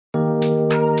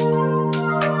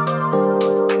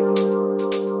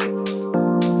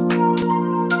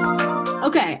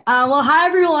Well, hi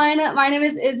everyone. My name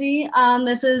is Izzy.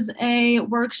 This is a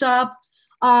workshop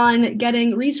on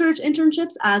getting research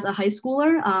internships as a high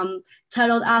schooler,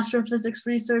 titled Astrophysics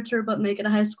Researcher, but make it a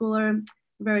high schooler.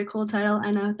 Very cool title,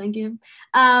 I know, thank you.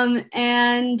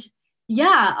 And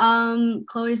yeah,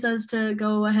 Chloe says to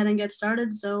go ahead and get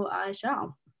started, so I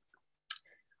shall.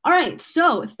 All right,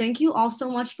 so thank you all so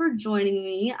much for joining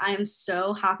me. I am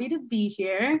so happy to be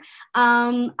here.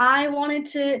 I wanted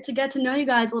to get to know you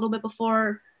guys a little bit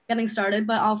before getting started,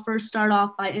 but I'll first start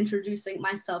off by introducing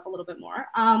myself a little bit more.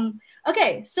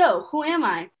 Okay, so who am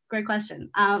I? Great question.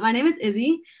 My name is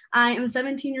Izzy. I am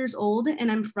 17 years old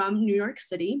and I'm from New York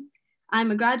City.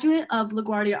 I'm a graduate of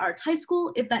LaGuardia Arts High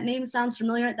School. If that name sounds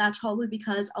familiar, that's probably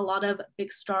because a lot of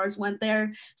big stars went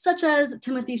there, such as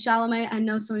Timothy Chalamet. I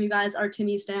know some of you guys are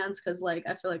Timmy stans because like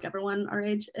I feel like everyone our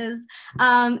age is.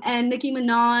 And Nicki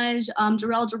Minaj,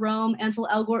 Jarrell Jerome, Ansel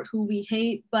Elgort, who we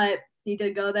hate, but he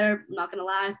did go there, I'm not gonna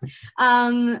lie.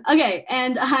 Okay,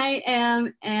 and I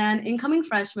am an incoming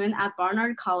freshman at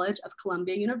Barnard College of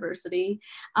Columbia University.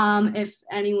 If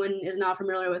anyone is not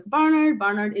familiar with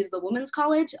Barnard is the women's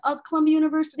college of Columbia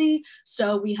University.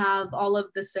 So we have all of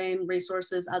the same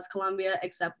resources as Columbia,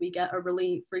 except we get a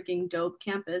really freaking dope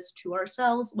campus to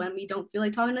ourselves when we don't feel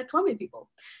like talking to Columbia people.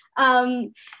 I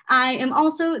am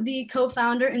also the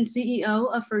co-founder and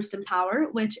CEO of First Empower,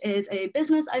 which is a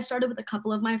business I started with a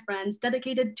couple of my friends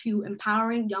dedicated to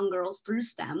empowering young girls through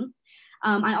STEM.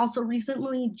 I also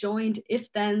recently joined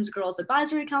If Then's Girls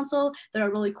Advisory Council. They're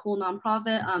a really cool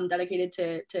nonprofit dedicated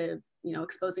to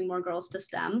exposing more girls to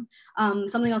STEM.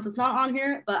 Something else that's not on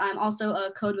here, but I'm also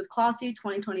a Code with Clossy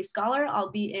 2020 scholar.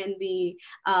 I'll be in the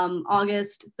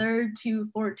August 3rd to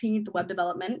 14th web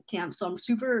development camp, so I'm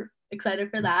super excited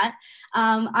for that.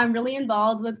 I'm really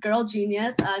involved with Girl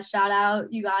Genius. Shout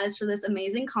out you guys for this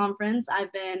amazing conference.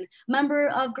 I've been a member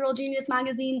of Girl Genius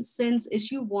magazine since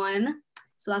issue 1.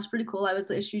 So that's pretty cool. I was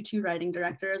the issue 2 writing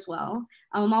director as well.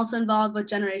 I'm also involved with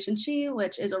Generation She,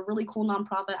 which is a really cool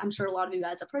nonprofit. I'm sure a lot of you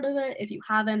guys have heard of it if you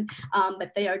haven't,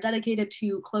 but they are dedicated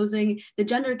to closing the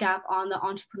gender gap on the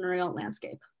entrepreneurial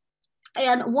landscape.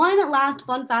 And one last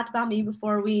fun fact about me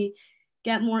before we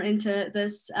get more into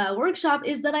this workshop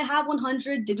is that I have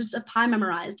 100 digits of pi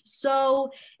memorized.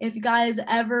 So if you guys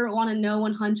ever want to know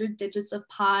 100 digits of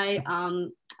pi,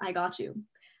 I got you.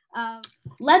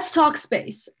 Let's talk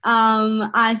space.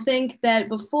 I think that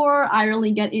before I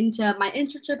really get into my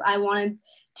internship, I wanted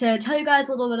to tell you guys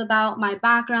a little bit about my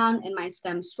background and my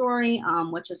STEM story,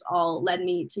 which has all led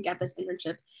me to get this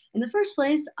internship in the first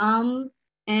place.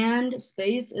 And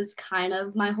space is kind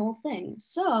of my whole thing.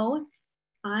 So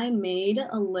I made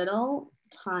a little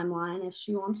timeline if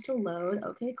she wants to load.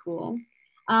 Okay, cool.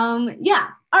 Yeah,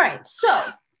 all right. So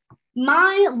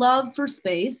my love for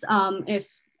space,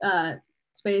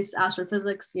 space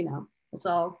astrophysics, it's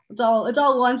all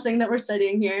one thing that we're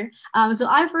studying here. So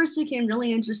I first became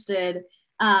really interested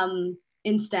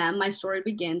in STEM. My story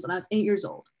begins when I was 8 years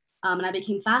old. And I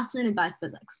became fascinated by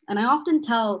physics. And I often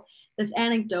tell this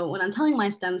anecdote when I'm telling my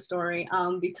STEM story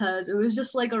because it was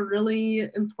just like a really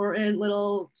important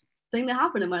little thing that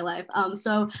happened in my life.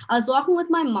 So I was walking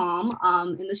with my mom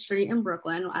in the street in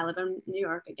Brooklyn. I live in New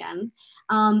York again.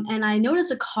 And I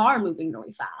noticed a car moving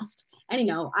really fast. And,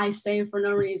 I say for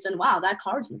no reason, wow, that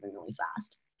car's moving really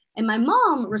fast. And my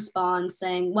mom responds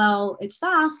saying, well, it's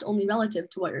fast only relative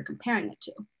to what you're comparing it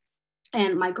to.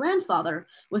 And my grandfather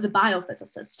was a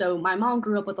biophysicist. So my mom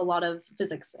grew up with a lot of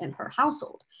physics in her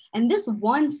household. And this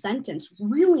one sentence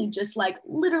really just like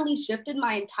literally shifted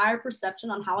my entire perception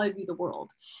on how I view the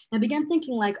world. And I began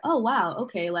thinking like, oh, wow,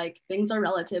 okay, like things are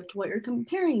relative to what you're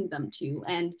comparing them to.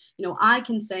 And, I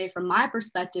can say from my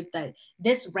perspective that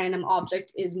this random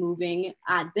object is moving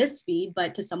at this speed,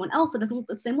 but to someone else, it doesn't look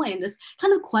the same way. And this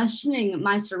kind of questioning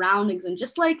my surroundings and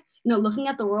just like, looking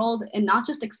at the world and not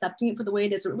just accepting it for the way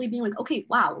it is, really being like, okay,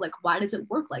 wow, like why does it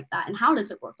work like that? And how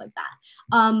does it work like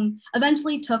that?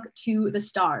 Eventually took to the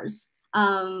stars,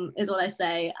 is what I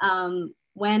say,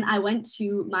 when I went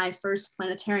to my first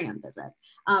planetarium visit.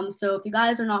 So if you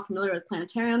guys are not familiar with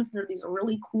planetariums, there are these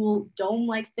really cool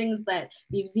dome-like things that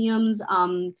museums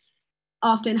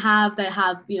often have that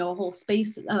have a whole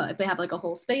space, they have like a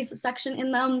whole space section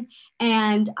in them,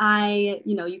 and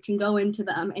you can go into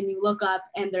them and you look up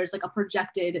and there's like a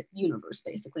projected universe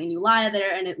basically, and you lie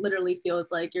there and it literally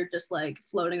feels like you're just like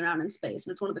floating around in space,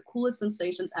 and it's one of the coolest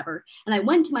sensations ever. And I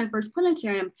went to my first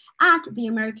planetarium at the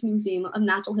American Museum of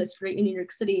Natural History in New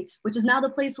York City, which is now the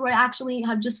place where I actually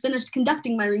have just finished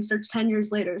conducting my research 10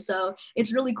 years later. So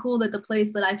it's really cool that the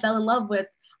place that I fell in love with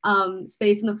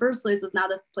space in the first place is now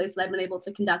the place that I've been able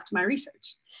to conduct my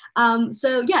research.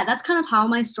 So yeah, that's kind of how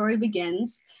my story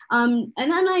begins. And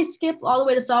then I skip all the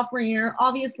way to sophomore year.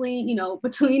 Obviously, you know,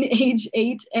 between age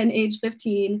 8 and age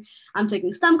 15, I'm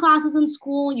taking STEM classes in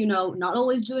school, you know, not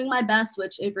always doing my best,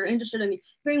 which if you're interested in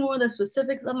hearing more of the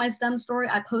specifics of my STEM story,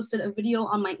 I posted a video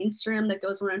on my Instagram that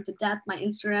goes more into depth. My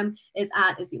Instagram is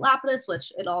at alexಝ,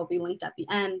 which it'll all be linked at the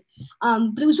end.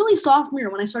 But it was really sophomore year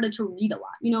when I started to read a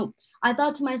lot. You know, I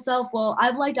thought to myself, well,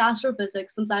 I've liked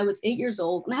astrophysics since I was 8 years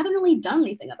old and I haven't really done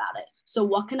anything about it. So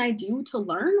what can I do to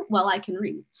learn? Well, I can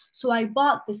read. So I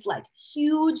bought this like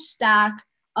huge stack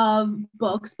of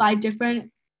books by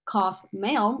different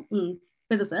male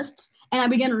physicists, and I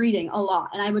began reading a lot.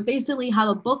 And I would basically have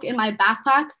a book in my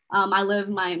backpack.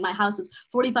 My house is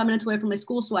 45 minutes away from my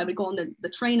school, so I would go on the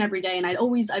train every day, and I'd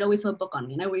always have a book on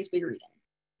me, and I'd always be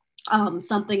reading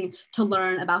something to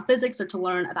learn about physics or to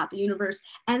learn about the universe.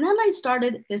 And then I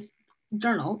started this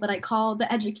journal that I call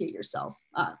the Educate Yourself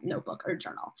notebook or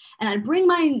journal. And I'd bring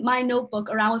my notebook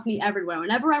around with me everywhere.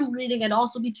 Whenever I'm reading, I'd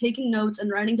also be taking notes and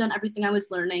writing down everything I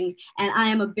was learning. And I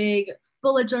am a big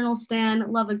bullet journal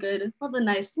stan, love a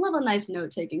nice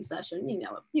note-taking session, you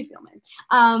know, you feel me.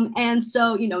 And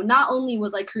so, you know, not only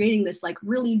was I creating this like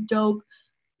really dope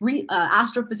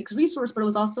astrophysics resource, but it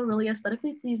was also really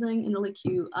aesthetically pleasing and really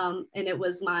cute. And it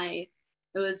was,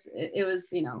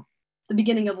 you know, the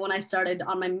beginning of when I started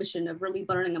on my mission of really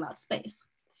learning about space.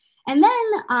 And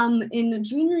then in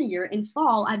junior year in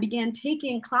fall, I began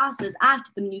taking classes at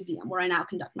the museum where I now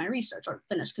conduct my research or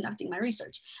finish conducting my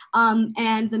research.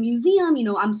 And the museum, you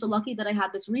know, I'm so lucky that I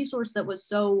had this resource that was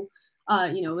so,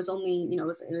 you know, it was only, you know, it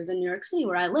was in New York City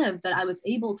where I live, that I was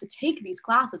able to take these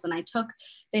classes. And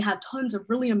they have tons of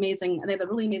they have a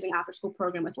really amazing after school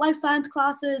program with life science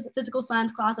classes, physical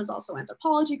science classes, also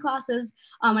anthropology classes.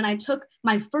 And I took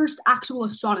my first actual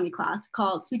astronomy class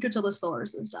called Secrets of the Solar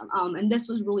System. And this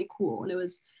was really cool. And it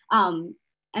was, and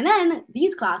then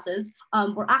these classes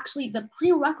were actually the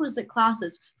prerequisite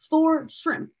classes for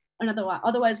SHRIMP,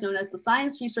 otherwise known as the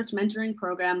Science Research Mentoring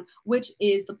Program, which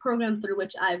is the program through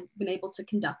which I've been able to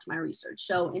conduct my research.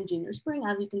 So in junior spring,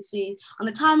 as you can see on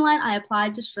the timeline, I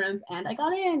applied to SHRIMP and I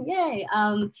got in, yay.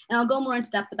 And I'll go more into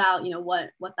depth about, you know,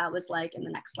 what that was like in the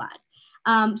next slide.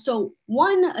 So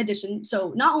one addition,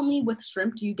 so not only with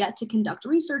SHRIMP do you get to conduct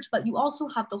research, but you also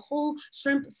have the whole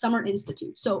SHRIMP Summer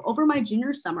Institute. So over my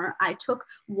junior summer, I took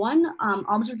one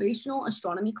observational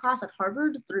astronomy class at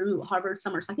Harvard through Harvard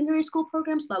Summer Secondary School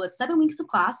program. So that was 7 weeks of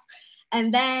class.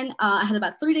 And then I had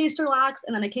about 3 days to relax.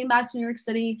 And then I came back to New York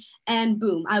City and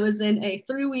boom, I was in a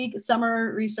 3-week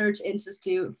summer research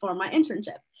institute for my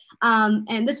internship.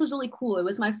 And this was really cool. It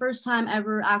was my first time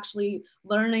ever actually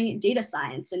learning data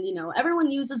science. And, you know,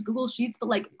 everyone uses Google Sheets, but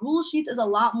like Google Sheets is a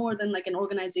lot more than like an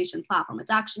organization platform.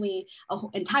 It's actually an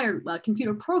entire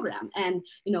computer program. And,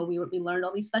 you know, we learned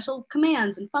all these special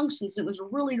commands and functions. And it was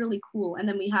really, really cool. And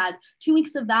then we had 2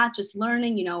 weeks of that, just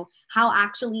learning, you know, how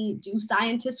actually do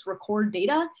scientists record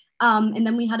data. And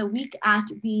then we had a week at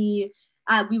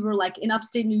we were like in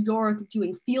upstate New York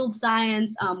doing field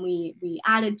science. We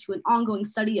added to an ongoing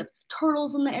study of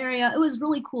turtles in the area. It was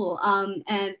really cool.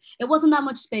 And it wasn't that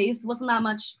much space. It wasn't that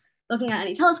much looking at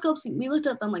any telescopes. We looked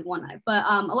at them like one night, but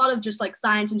a lot of just like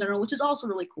science in general, which is also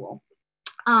really cool.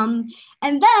 And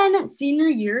then senior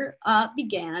year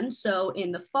began. So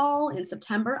in the fall, in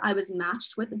September, I was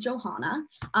matched with Johanna.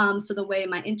 So the way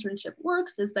my internship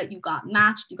works is that you got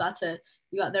matched.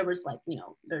 There was like, you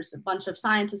know, there's a bunch of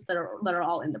scientists that are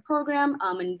all in the program,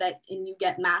 and you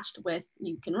get matched with,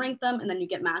 you can rank them, and then you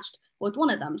get matched with one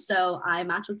of them. So I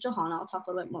matched with Johanna. I'll talk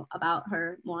a little bit more about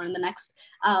her more in the next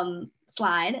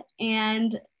slide.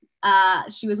 And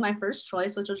she was my first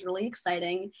choice, which was really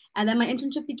exciting. And then my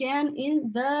internship began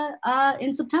in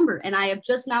September, and I have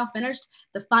just now finished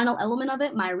the final element of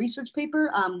it, my research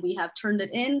paper. We have turned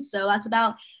it in, so that's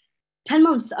about 10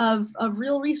 months of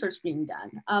real research being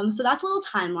done. So that's a little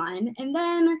timeline. And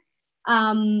then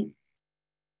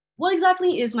what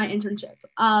exactly is my internship?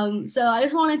 So I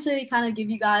just wanted to kind of give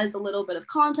you guys a little bit of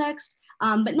context,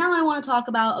 but now I want to talk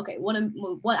about, okay,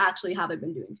 what actually have I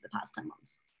been doing for the past 10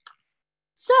 months?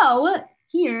 So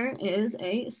here is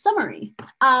a summary.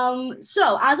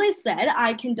 So as I said,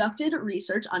 I conducted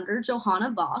research under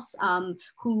Johanna Voss,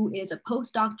 who is a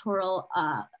postdoctoral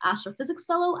astrophysics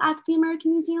fellow at the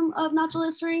American Museum of Natural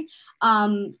History,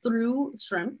 through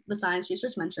SHRIMP, the Science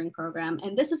Research Mentoring Program.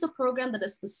 And this is a program that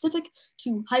is specific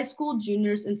to high school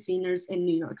juniors and seniors in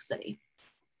New York City.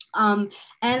 And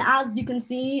as you can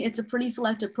see, it's a pretty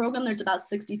selective program. There's about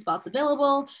 60 spots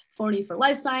available, 40 for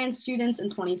life science students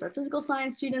and 20 for physical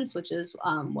science students, which is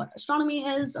what astronomy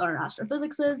is or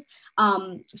astrophysics is.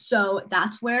 So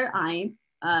that's where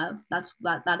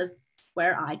that is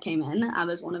where I came in. I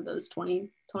was one of those 20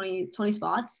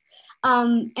 spots.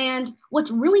 And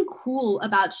what's really cool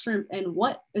about shrimp and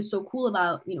what is so cool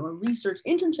about, a research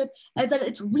internship is that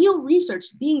it's real research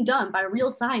being done by real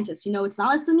scientists. It's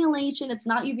not a simulation. It's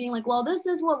not you being like, well, this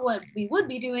is what we would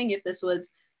be doing if this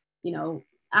was,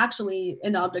 actually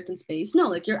an object in space. No,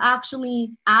 like you're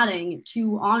actually adding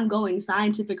to ongoing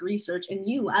scientific research, and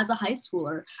you as a high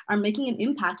schooler are making an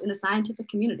impact in the scientific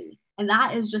community. And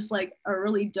that is just like a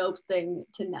really dope thing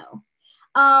to know.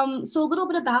 So a little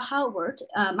bit about how it worked.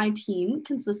 My team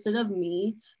consisted of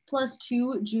me plus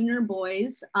 2 junior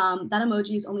boys. That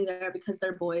emoji is only there because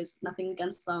they're boys, nothing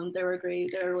against them. They were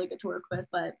great. They were really good to work with,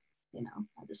 but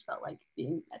I just felt like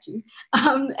being edgy.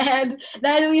 And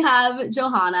then we have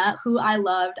Johanna, who I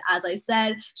loved. As I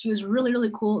said, she was really,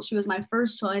 really cool. She was my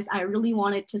first choice. I really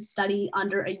wanted to study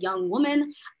under a young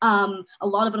woman. A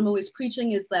lot of what I'm always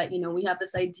preaching is that, we have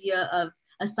this idea of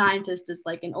a scientist is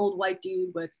like an old white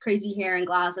dude with crazy hair and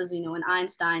glasses, an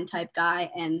Einstein type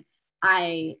guy. And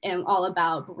I am all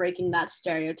about breaking that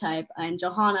stereotype. And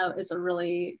Johanna is a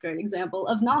really great example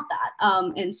of not that.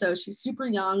 And so she's super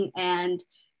young and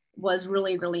was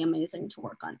really, really amazing to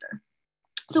work under.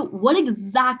 So what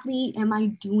exactly am I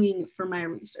doing for my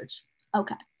research?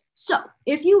 Okay. So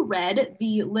if you read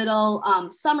the little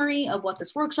summary of what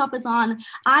this workshop is on,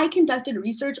 I conducted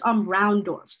research on brown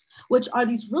dwarfs, which are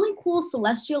these really cool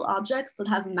celestial objects that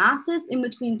have masses in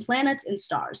between planets and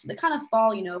stars. So they kind of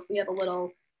fall, if we have a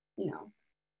little,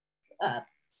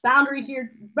 boundary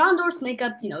here, brown dwarfs make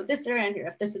up, this area and here.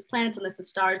 If this is planets and this is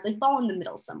stars, they fall in the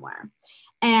middle somewhere.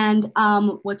 And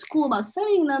what's cool about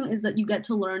studying them is that you get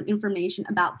to learn information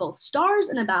about both stars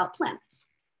and about planets.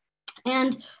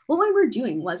 And what we were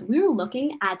doing was we were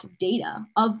looking at data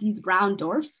of these brown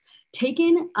dwarfs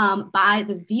taken by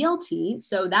the VLT.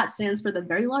 So that stands for the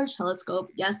Very Large Telescope.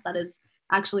 Yes, that is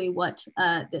actually what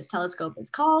this telescope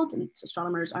is called. And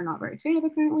astronomers are not very creative,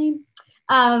 apparently.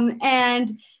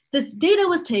 And this data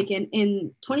was taken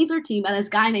in 2013 by this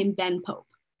guy named Ben Pope.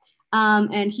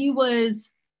 And he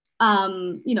was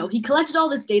he collected all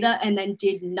this data and then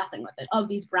did nothing with it of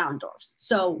these brown dwarfs.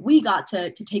 So we got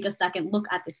to take a second look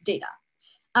at this data.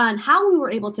 And how we were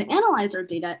able to analyze our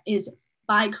data is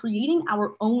by creating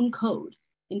our own code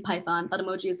in Python. That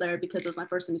emoji is there because it was my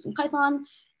first time using Python,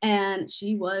 and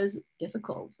she was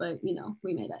difficult, but we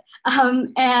made it.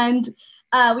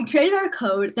 We created our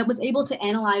code that was able to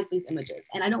analyze these images.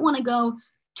 And I don't want to go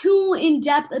too in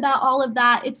depth about all of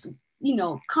that. It's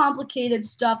complicated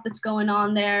stuff that's going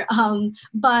on there.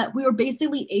 But we were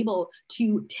basically able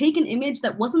to take an image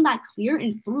that wasn't that clear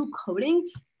and through coding,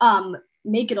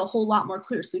 make it a whole lot more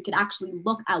clear so we could actually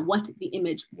look at what the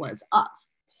image was of.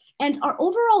 And our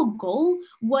overall goal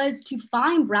was to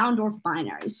find brown dwarf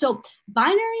binaries. So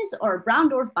binaries, or brown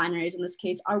dwarf binaries in this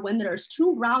case, are when there's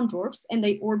 2 brown dwarfs and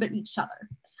they orbit each other.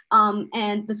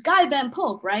 And this guy, Ben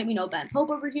Pope, right? We know Ben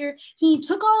Pope over here. He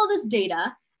took all of this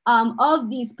data of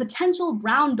these potential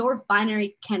brown dwarf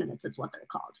binary candidates, is what they're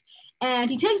called. And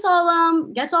he takes all of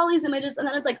them, gets all these images, and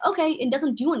then it's like, okay, it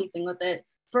doesn't do anything with it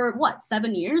for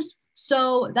 7 years?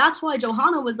 So that's why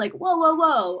Johanna was like,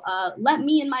 whoa, let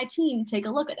me and my team take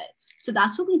a look at it. So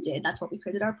that's what we did. That's what we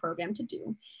created our program to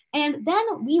do. And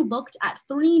then we looked at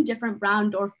 3 different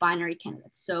brown dwarf binary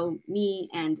candidates. So me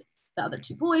and the other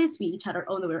 2 boys, we each had our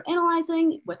own that we were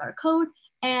analyzing with our code.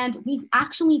 And we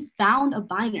actually found a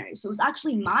binary. So it was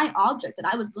actually my object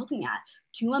that I was looking at,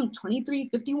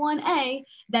 2M2351A,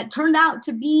 that turned out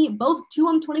to be both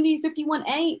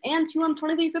 2M2351A and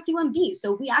 2M2351B.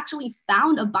 So we actually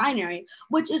found a binary,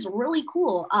 which is really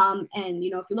cool. And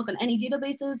if you look on any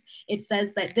databases, it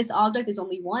says that this object is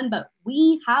only 1, but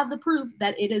we have the proof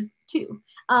that it is 2.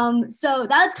 So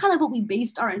that's kind of what we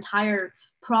based our entire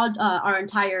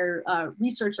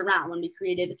research around when we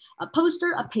created a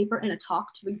poster, a paper, and a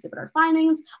talk to exhibit our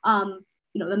findings.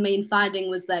 The main finding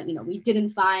was that, we didn't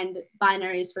find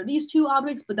binaries for these 2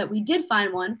 objects, but that we did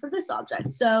find one for this object.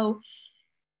 So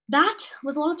that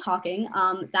was a lot of talking.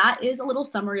 That is a little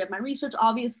summary of my research.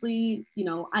 Obviously,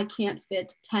 I can't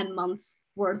fit 10 months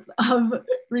worth of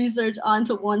research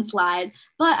onto one slide,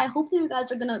 but I hope that you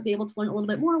guys are going to be able to learn a little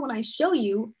bit more when I show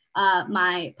you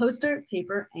my poster,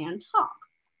 paper, and talk.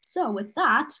 So with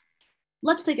that,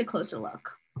 let's take a closer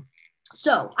look.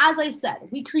 So as I said,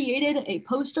 we created a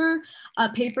poster, a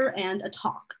paper, and a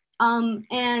talk.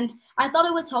 And I thought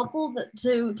it was helpful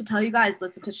to tell you guys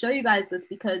this and to show you guys this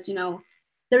because,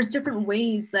 there's different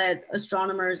ways that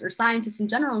astronomers or scientists in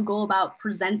general go about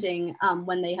presenting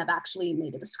when they have actually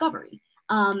made a discovery.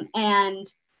 And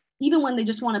even when they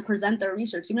just want to present their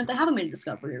research, even if they haven't made a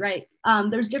discovery, right?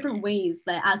 There's different ways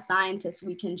that as scientists,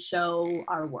 we can show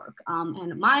our work.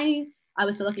 And I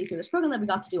was so lucky through this program that we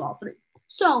got to do all three.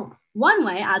 So one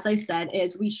way, as I said,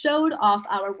 is we showed off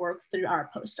our work through our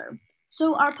poster.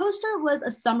 So our poster was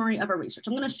a summary of our research.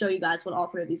 I'm going to show you guys what all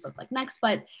three of these look like next,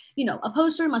 but a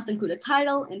poster must include a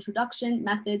title, introduction,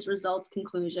 methods, results,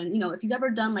 conclusion. If you've ever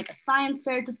done like a science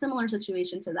fair, it's a similar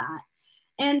situation to that.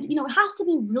 And it has to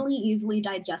be really easily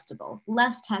digestible.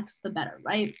 Less text, the better,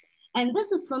 right? And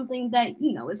this is something that,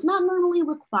 is not normally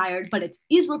required, but it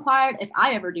is required if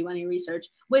I ever do any research,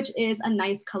 which is a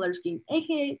nice color scheme,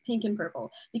 AKA pink and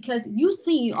purple, because you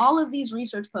see all of these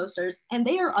research posters and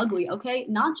they are ugly, okay?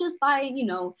 Not just by,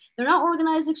 they're not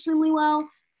organized extremely well.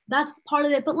 That's part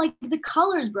of it, but like the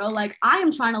colors, bro, like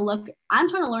I'm trying to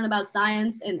learn about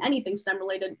science and anything STEM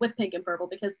related with pink and purple,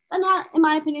 because that, in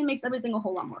my opinion, makes everything a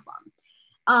whole lot more fun.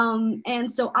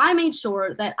 And so I made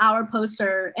sure that our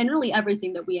poster and really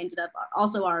everything that we ended up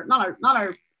also not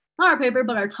our paper,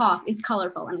 but our talk is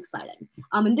colorful and exciting.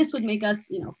 And this would make us,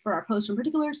 for our poster in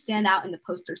particular, stand out in the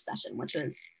poster session, which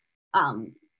is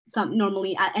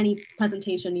normally at any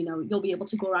presentation, you'll be able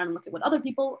to go around and look at what other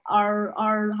people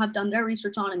have done their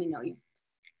research on, and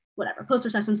whatever, poster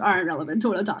sessions aren't relevant to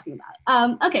what I'm talking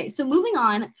about. Okay, so moving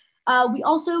on. We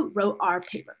also wrote our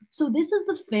paper. So this is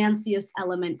the fanciest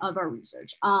element of our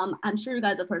research. I'm sure you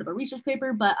guys have heard of a research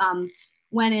paper, but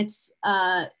when it's,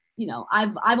 I've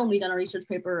only done a research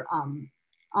paper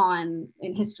in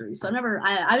history. So I've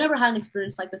never had an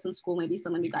experience like this in school. Maybe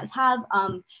some of you guys have,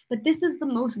 but this is the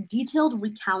most detailed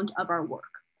recount of our work.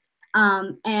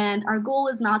 And our goal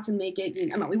is not to make it,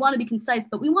 we want to be concise,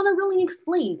 but we want to really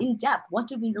explain in depth, what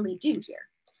do we really do here?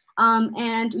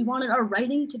 And we wanted our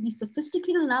writing to be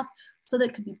sophisticated enough so that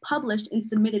it could be published and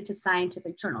submitted to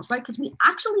scientific journals, right? Because we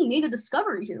actually made a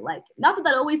discovery here. Like, not that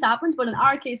that always happens, but in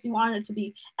our case, we wanted it to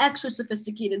be extra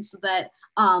sophisticated so that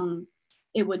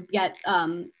it would get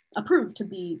approved to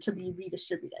be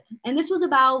redistributed. And this was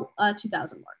about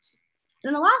 2,000 words.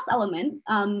 And the last element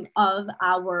of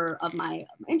my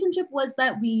internship was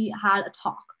that we had a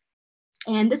talk.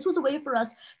 And this was a way for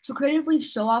us to creatively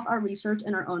show off our research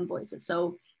in our own voices.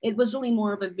 So it was really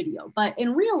more of a video. But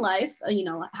in real life,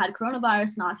 had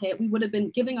coronavirus not hit, we would have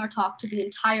been giving our talk to the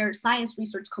entire science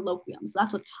research colloquium. So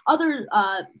that's what other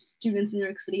students in New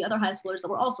York City, other high schoolers that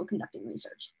were also conducting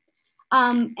research.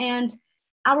 And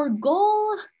our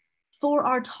goal for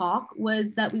our talk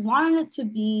was that we wanted it to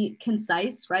be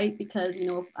concise, right? Because,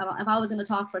 if I was going to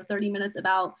talk for 30 minutes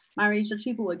about my research,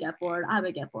 people would get bored. I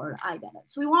would get bored. I get it.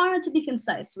 So we wanted it to be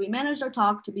concise. So we managed our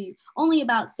talk to be only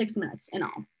about 6 minutes in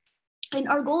all. And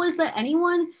our goal is that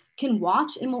anyone can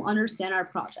watch and will understand our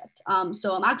project.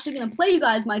 So I'm actually going to play you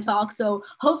guys my talk. So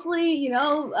hopefully,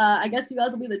 I guess you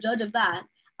guys will be the judge of that.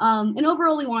 And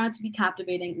overall, we want it to be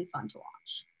captivating and fun to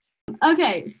watch.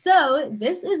 Okay, so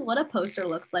this is what a poster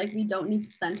looks like. We don't need to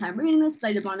spend time reading this, but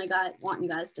I did want you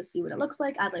guys to see what it looks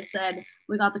like. As I said,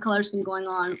 we got the color scheme going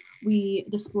on. We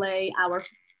display our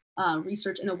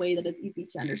research in a way that is easy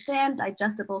to understand,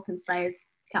 digestible, concise,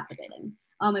 captivating.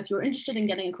 If you're interested in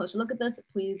getting a closer look at this,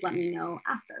 please let me know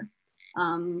after.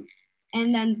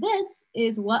 And then this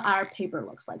is what our paper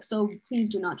looks like. So please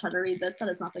do not try to read this. That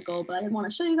is not the goal, but I did want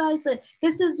to show you guys that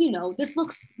this is, this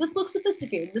looks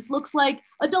sophisticated. This looks like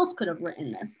adults could have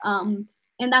written this. And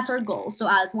that's our goal. So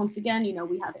as once again,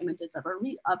 we have images of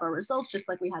our results, just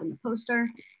like we had in the poster.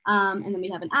 And then we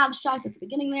have an abstract at the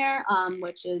beginning there,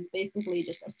 which is basically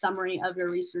just a summary of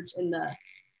your research in the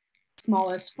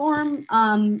smallest form,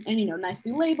 and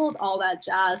nicely labeled, all that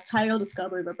jazz, title,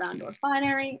 discovery of a brown dwarf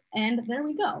binary, and there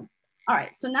we go. All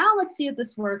right, so now let's see if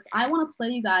this works. I want to play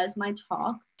you guys my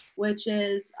talk, which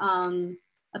is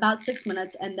about 6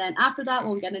 minutes, and then after that,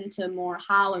 we'll get into more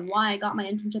how and why I got my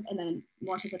internship, and then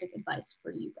more specific advice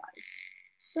for you guys.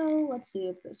 So let's see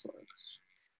if this works.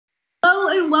 Hello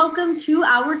and welcome to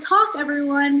our talk,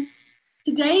 everyone.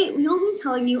 Today, we'll be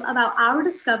telling you about our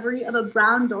discovery of a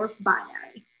brown dwarf binary.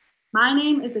 My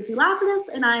name is alexkszၤ,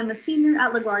 and I am a senior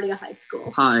at LaGuardia High School.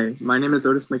 Hi, my name is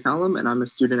Otis McCallum, and I'm a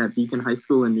student at Beacon High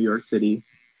School in New York City.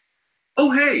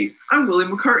 Oh, hey, I'm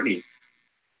William McCartney.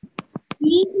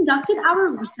 We conducted our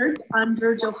research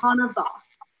under Johanna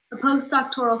Voss, a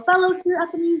postdoctoral fellow here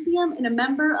at the museum and a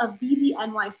member of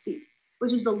BDNYC,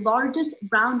 which is the largest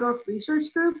brown dwarf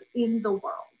research group in the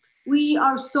world. We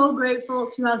are so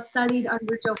grateful to have studied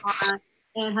under Johanna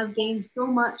and have gained so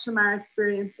much from our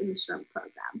experience in the SHRM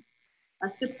program.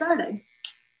 Let's get started.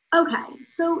 Okay,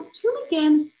 so to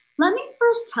begin, Let me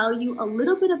first tell you a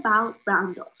little bit about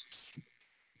brown dwarfs.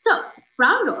 So,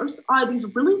 brown dwarfs are these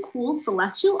really cool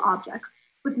celestial objects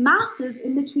with masses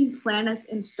in between planets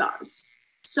and stars.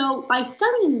 So, by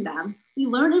studying them, we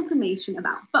learn information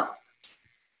about both.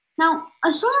 Now,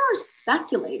 astronomers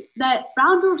speculate that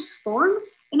brown dwarfs form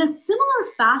in a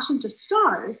similar fashion to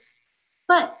stars,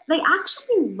 but they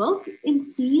actually look and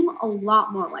seem a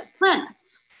lot more like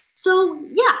planets. So,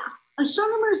 yeah,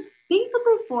 astronomers think that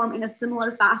they form in a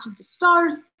similar fashion to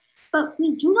stars, but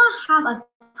we do not have a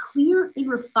clear and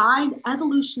refined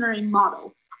evolutionary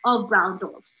model of brown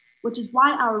dwarfs, which is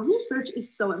why our research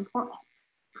is so important.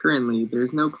 Currently, there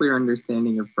is no clear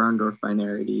understanding of brown dwarf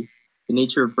binarity, the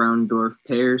nature of brown dwarf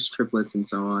pairs, triplets, and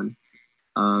so on.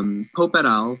 Pope et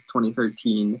al.,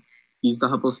 2013, used the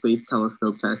Hubble Space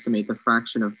Telescope to estimate the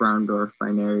fraction of brown dwarf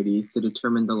binarities to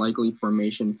determine the likely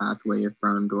formation pathway of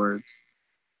brown dwarfs.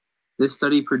 This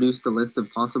study produced a list of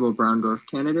possible brown dwarf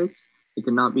candidates. It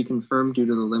could not be confirmed due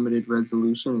to the limited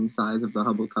resolution and size of the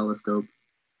Hubble telescope.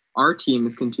 Our team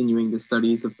is continuing the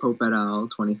studies of Pope et al.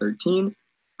 2013,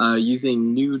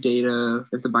 using new data.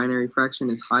 If the binary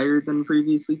fraction is higher than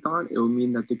previously thought, it will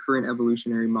mean that the current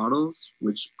evolutionary models,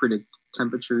 which predict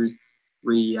temperatures,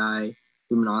 radii,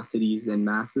 luminosities, and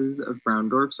masses of brown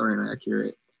dwarfs, are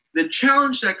inaccurate. The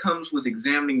challenge that comes with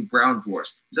examining brown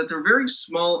dwarfs is that they're very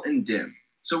small and dim.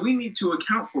 So we need to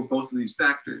account for both of these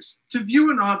factors. To view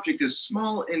an object as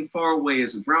small and far away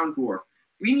as a brown dwarf,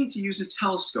 we need to use a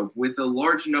telescope with a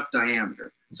large enough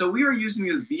diameter. So we are using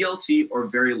the VLT, or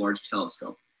Very Large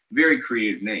Telescope, very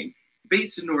creative name,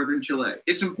 based in northern Chile.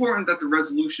 It's important that the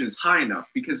resolution is high enough,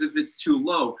 because if it's too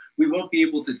low, we won't be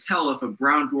able to tell if a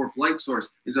brown dwarf light source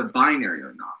is a binary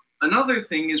or not. Another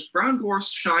thing is brown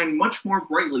dwarfs shine much more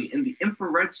brightly in the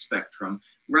infrared spectrum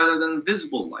rather than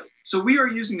visible light. So we are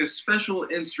using a special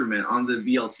instrument on the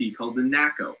VLT called the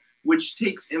NACO, which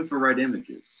takes infrared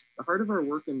images. The heart of our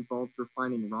work involved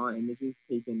refining raw images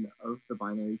taken of the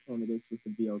binary candidates with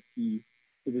the VLT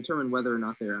to determine whether or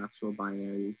not they're actual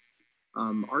binaries.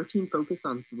 Our team focused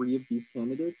on 3 of these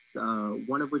candidates,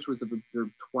 one of which was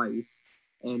observed twice,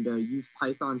 and used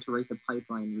Python to write the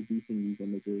pipeline reducing these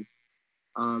images.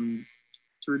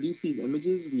 To reduce these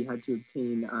images, we had to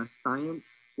obtain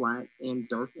science, flat, and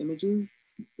dark images.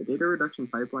 The data reduction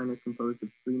pipeline is composed of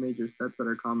 3 major steps that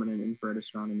are common in infrared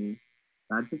astronomy: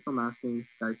 bad pixel masking,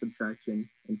 sky subtraction,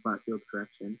 and flat field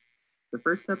correction. The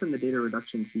first step in the data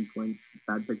reduction sequence,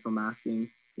 bad pixel masking,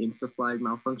 aims to flag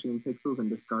malfunctioning pixels and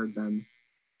discard them.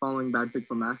 Following bad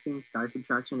pixel masking, sky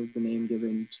subtraction is the name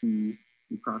given to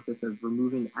the process of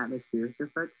removing atmospheric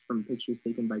effects from pictures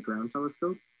taken by ground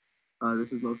telescopes.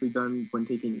 This is mostly done when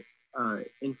taking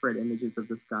infrared images of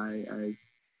the sky, as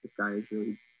the sky is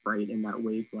really bright in that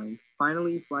wavelength.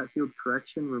 Finally, flat field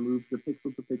correction removes the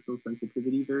pixel-to-pixel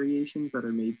sensitivity variations that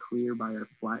are made clear by our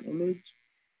flat image,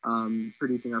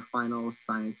 producing our final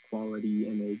science quality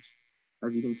image.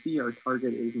 As you can see, our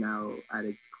target is now at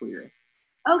its clearest.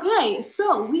 Okay,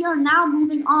 so we are now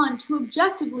moving on to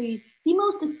objectively the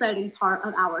most exciting part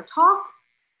of our talk,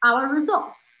 our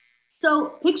results.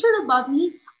 So pictured above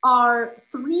me are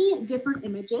 3 different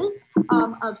images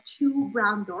of 2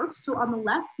 brown dwarfs. So on the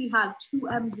left, we have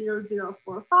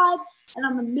 2M0045, and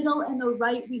on the middle and the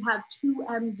right, we have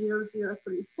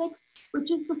 2M0036, which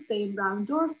is the same brown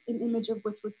dwarf, an image of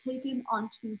which was taken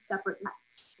on 2 separate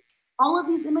nights. All of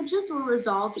these images were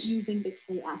resolved using the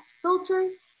KS filter,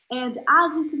 and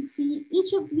as you can see,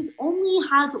 each of these only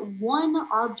has 1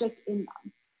 object in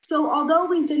them. So although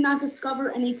we did not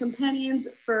discover any companions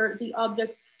for the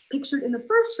objects pictured in the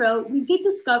first row, we did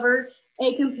discover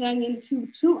a companion to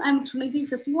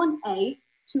 2M2351A,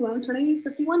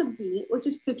 2M2351B, which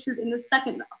is pictured in the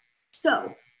second row.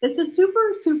 So this is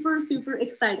super, super, super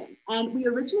exciting. And we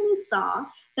originally saw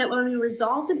that when we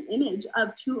resolved an image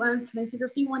of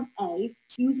 2M2351A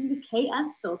using the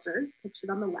KS filter, pictured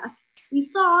on the left, we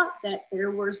saw that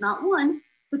there was not 1,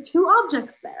 but 2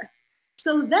 objects there.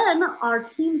 So then our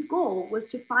team's goal was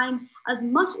to find as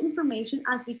much information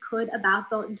as we could about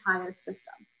the entire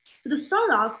system. So to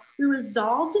start off, we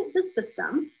resolved the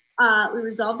system. We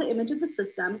resolved the image of the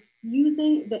system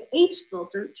using the H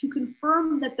filter to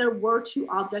confirm that there were 2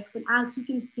 objects. And as you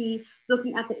can see,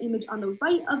 looking at the image on the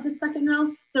right of the second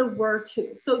row, there were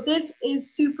 2. So this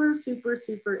is super, super,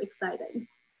 super exciting.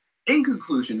 In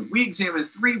conclusion, we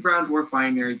examined 3 brown dwarf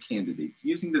binary candidates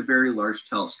using the Very Large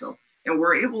Telescope, and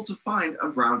we're able to find a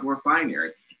brown dwarf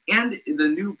binary and the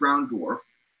new brown dwarf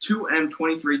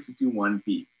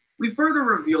 2M2351b. We further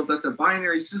revealed that the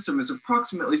binary system is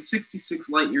approximately 66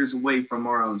 light years away from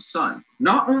our own sun.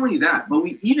 Not only that, but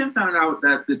we even found out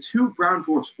that the 2 brown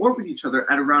dwarfs orbit each other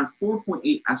at around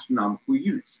 4.8 astronomical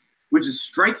units. which is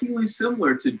strikingly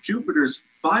similar to Jupiter's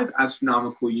 5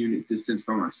 astronomical unit distance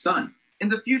from our sun. In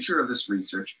the future of this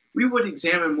research, we would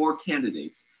examine more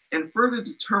candidates and further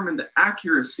determine the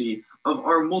accuracy of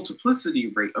our multiplicity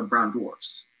rate of brown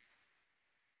dwarfs.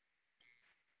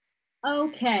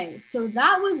 Okay, so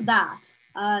that was that.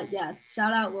 Yes,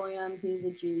 shout out William, he's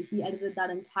a G. He edited that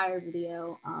entire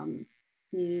video.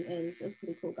 He is a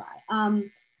pretty cool guy.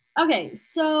 Okay,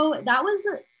 so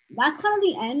that's kind of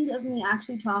the end of me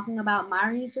actually talking about my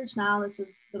research. Now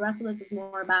the rest of this is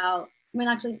more about,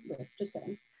 actually, just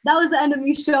kidding. That was the end of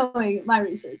me showing my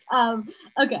research.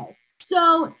 Okay,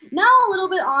 so now a little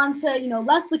bit on to,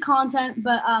 less the content,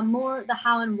 but more the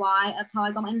how and why of how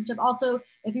I got my internship. Also,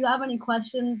 if you have any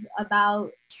questions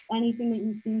about anything that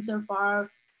you've seen so far,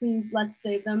 please let's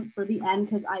save them for the end,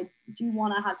 because I do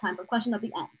want to have time for questions at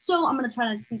the end. So I'm going to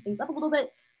try to speed things up a little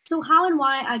bit. So how and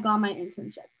why I got my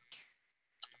internship.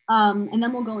 And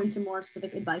then we'll go into more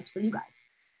specific advice for you guys.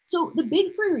 So the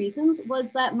big 3 reasons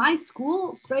was that my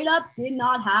school straight up did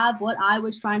not have what I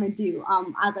was trying to do.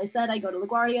 As I said, I go to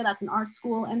LaGuardia, that's an art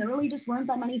school, and there really just weren't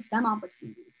that many STEM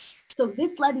opportunities. So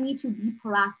this led me to be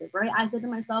proactive, right? I said to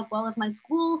myself, well, if my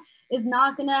school is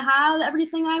not gonna have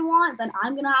everything I want, then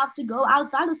I'm gonna have to go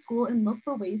outside of school and look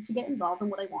for ways to get involved in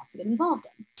what I want to get involved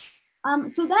in.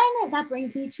 So then that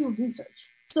brings me to research.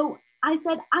 So I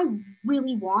said, I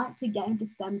really want to get into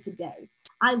STEM today.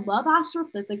 I love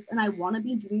astrophysics and I want to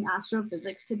be doing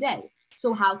astrophysics today.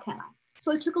 So how can I?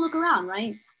 So I took a look around,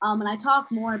 right? And I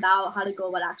talked more about how to go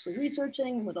about actually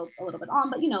researching a little bit on,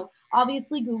 but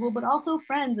obviously Google, but also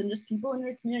friends and just people in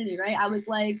your community, right? I was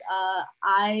like,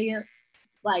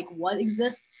 what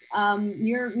exists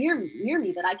near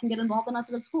me that I can get involved in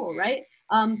outside of school, right?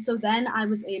 So then I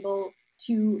was able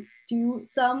to do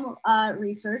some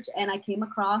research, and I came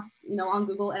across, on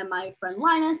Google and my friend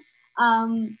Linus,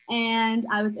 and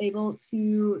I was able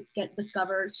to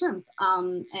discover shrimp,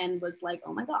 and was like,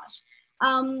 oh my gosh.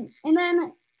 And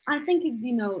then I think,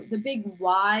 the big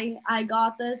why I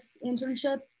got this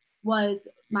internship was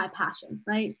my passion,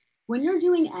 right? When you're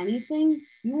doing anything,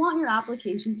 you want your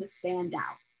application to stand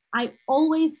out. I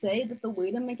always say that the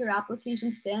way to make your application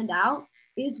stand out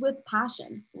is with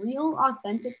passion. Real,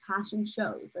 authentic passion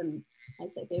shows. And I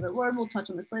say favorite word, we'll touch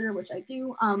on this later, which I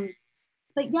do.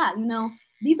 But yeah,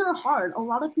 these are hard. A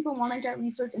lot of people want to get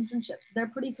research internships. They're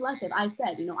pretty selective. I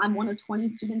said, I'm one of 20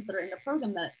 students that are in the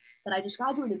program that I just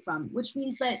graduated from, which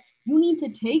means that you need to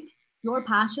take your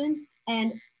passion,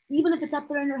 and even if it's up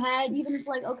there in your head, even if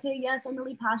like, okay, yes, I'm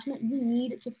really passionate, you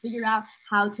need to figure out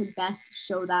how to best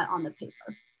show that on the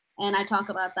paper. And I talk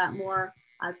about that more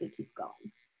as we keep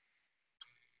going.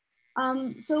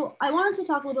 So I wanted to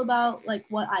talk a little about like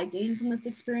what I gained from this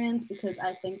experience, because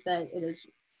I think that it is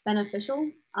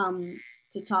beneficial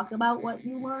to talk about what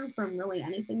you learn from really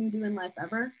anything you do in life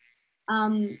ever.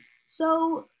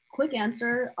 So quick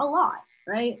answer, a lot,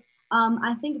 right?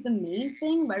 I think the main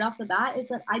thing right off the bat is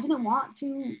that I didn't want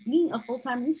to be a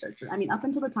full-time researcher. I mean, up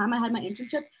until the time I had my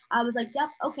internship, I was like, yep,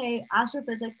 okay,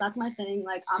 astrophysics, that's my thing.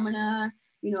 Like, I'm gonna,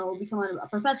 become a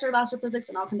professor of astrophysics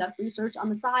and I'll conduct research on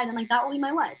the side, and like that will be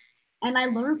my life. And I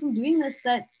learned from doing this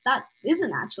that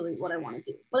isn't actually what I want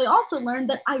to do. But I also learned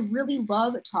that I really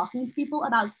love talking to people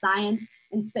about science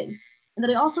and space, and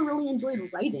that I also really enjoyed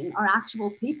writing our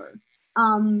actual paper.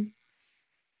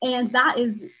 And that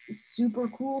is super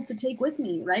cool to take with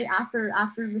me, right, after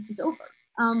this is over.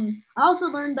 I also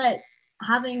learned that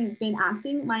having been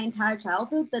acting my entire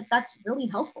childhood, that's really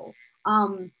helpful.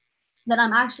 That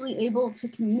I'm actually able to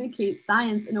communicate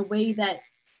science in a way that,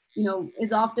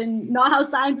 is often not how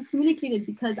science is communicated,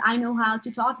 because I know how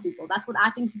to talk to people. That's what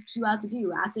acting teaches you how to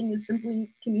do. Acting is simply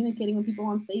communicating with people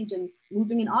on stage and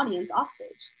moving an audience off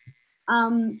stage.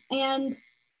 And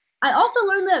I also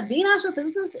learned that being an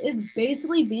astrophysicist is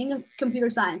basically being a computer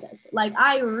scientist. Like,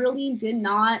 I really did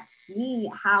not see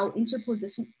how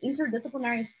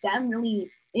interdisciplinary STEM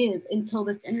really is until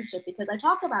this internship, because I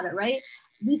talk about it, right?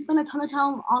 We spent a ton of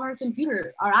time on our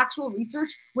computer. Our actual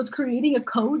research was creating a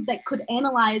code that could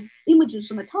analyze images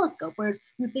from a telescope, whereas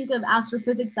you think of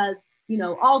astrophysics as,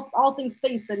 all things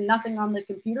space and nothing on the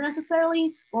computer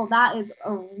necessarily. Well, that is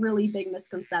a really big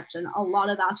misconception. A lot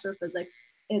of astrophysics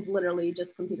is literally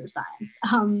just computer science.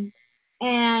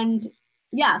 And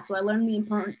yeah, so I learned the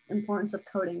importance of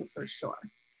coding for sure.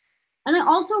 And I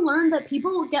also learned that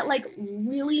people get like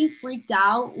really freaked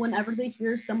out whenever they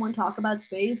hear someone talk about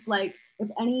space. Like, if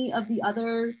any of the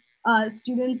other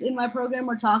students in my program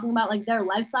were talking about like their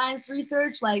life science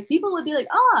research, like people would be like,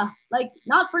 like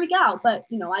not freak out. But,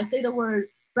 I say the word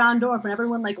brown dwarf and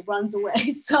everyone like runs away.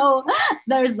 So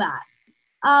there's that.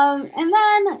 And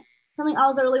then something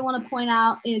else I really want to point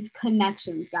out is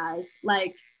connections, guys.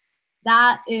 Like,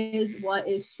 That is what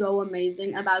is so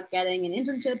amazing about getting an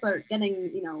internship or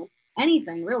getting,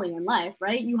 anything really in life,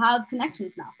 right? You have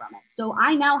connections now from it. So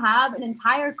I now have an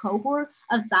entire cohort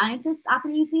of scientists at the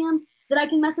museum that I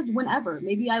can message whenever.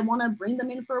 Maybe I want to bring them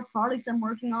in for a project I'm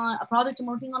working on. I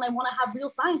want to have real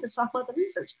scientists talk about the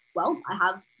research. Well, I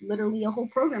have literally a whole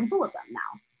program full of them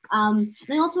now. And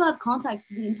I also have contacts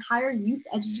to the entire youth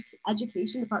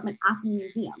education department at the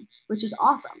museum, which is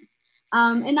awesome.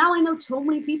 And now I know so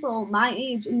many people my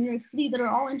age in New York City that are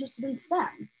all interested in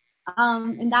STEM.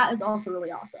 And that is also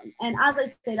really awesome. And as I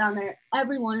say down there,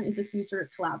 everyone is a future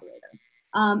collaborator.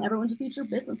 Everyone's a future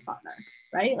business partner,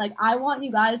 right? Like I want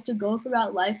you guys to go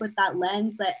throughout life with that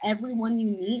lens that everyone you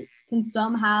meet can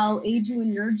somehow aid you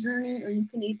in your journey, or you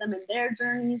can aid them in their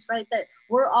journeys, right? That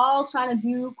we're all trying to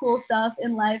do cool stuff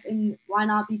in life, and why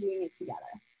not be doing it together?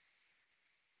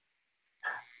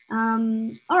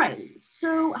 All right,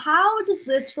 so how does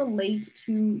this relate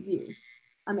to you?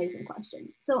 Amazing question.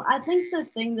 So I think the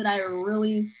thing that I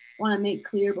really want to make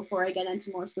clear before I get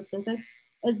into more specifics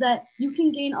is that you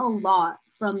can gain a lot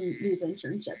from these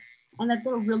internships, and that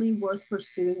they're really worth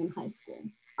pursuing in high school.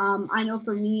 I know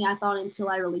for me, I thought until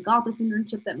I really got this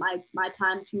internship that my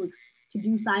time to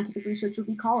do scientific research would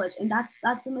be college, and that's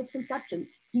a misconception.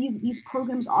 These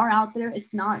programs are out there.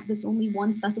 It's not this only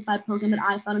one specified program that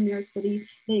I found in New York City.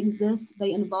 They exist.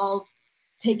 They involve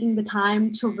taking the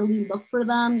time to really look for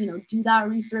them, do that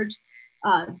research,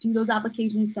 do those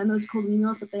applications, send those cold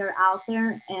emails, but they are out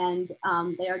there, and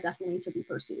they are definitely to be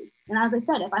pursued. And as I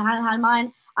said, if I hadn't had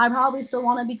mine, I probably still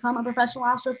want to become a professional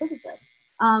astrophysicist.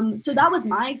 So that was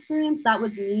my experience. That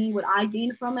was me, what I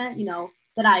gained from it,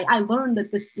 that I learned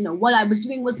that this, what I was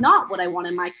doing was not what I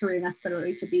wanted my career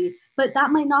necessarily to be, but that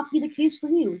might not be the case for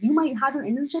you. You might have your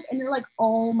internship and you're like,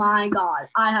 oh my God,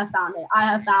 I have found it. I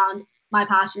have found my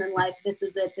passion in life. This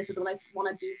is it. This is what I want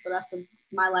to do for the rest of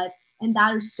my life. And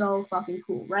that is so fucking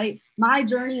cool, right? My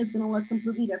journey is going to look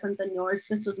completely different than yours.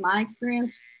 This was my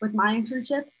experience with my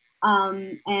internship.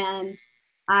 And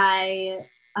I,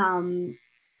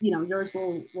 yours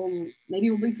will maybe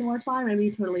will be similar to mine,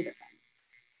 maybe totally different.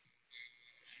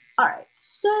 All right,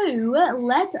 so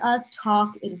let us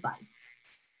talk advice.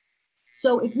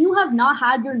 So if you have not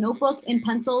had your notebook and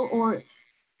pencil or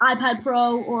iPad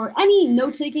Pro or any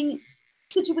note-taking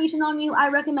situation on you, I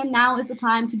recommend now is the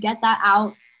time to get that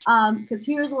out, because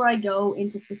here's where I go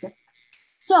into specifics.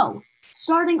 So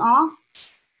starting off,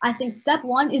 I think step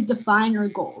one is define your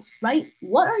goals, right?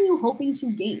 What are you hoping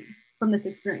to gain from this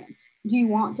experience? Do you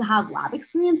want to have lab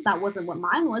experience? That wasn't what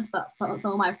mine was, but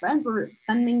some of my friends were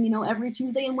spending, every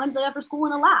Tuesday and Wednesday after school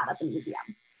in a lab at the museum.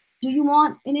 Do you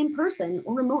want an in-person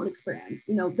or remote experience?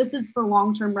 This is for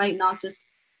long-term, right? Not just,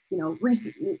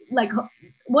 recently, like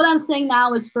what I'm saying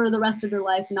now is for the rest of your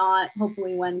life, not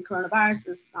hopefully when coronavirus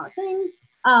is not a thing.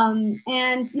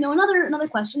 And, another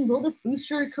question, will this boost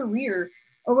your career,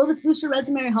 or will this boost your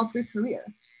resume or help your career?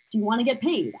 Do you want to get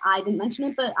paid? I didn't mention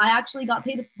it, but I actually got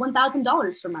paid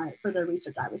 $1,000 for the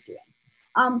research I was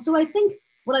doing. So I think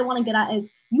what I want to get at is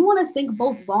you want to think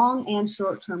both long and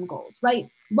short-term goals, right?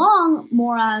 Long,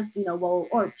 more as,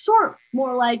 or short,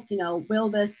 more like, will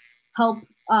this help?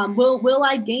 Will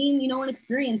I gain, an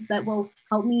experience that will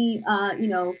help me,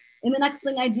 in the next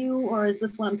thing I do, or is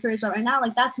this what I'm curious about right now?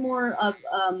 Like that's more of,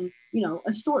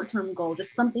 a short-term goal,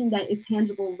 just something that is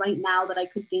tangible right now that I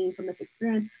could gain from this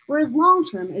experience. Whereas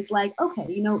long-term is like,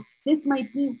 okay, this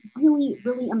might be really,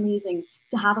 really amazing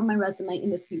to have on my resume in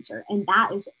the future. And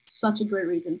that is such a great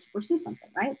reason to pursue something,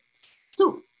 right?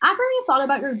 So after you thought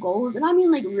about your goals, and I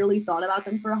mean like really thought about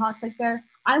them for a hot sec there,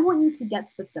 I want you to get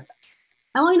specific.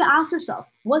 I want you to ask yourself,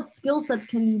 what skill sets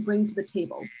can you bring to the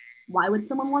table? Why would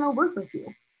someone want to work with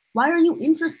you? Why are you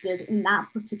interested in that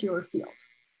particular field?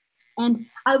 And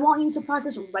I want you to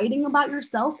practice writing about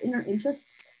yourself and your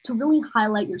interests to really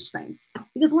highlight your strengths.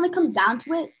 Because when it comes down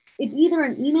to it, it's either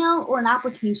an email or an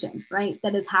application, right?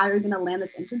 That is how you're going to land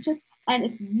this internship. And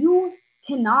if you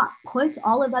cannot put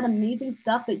all of that amazing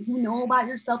stuff that you know about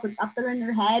yourself that's up there in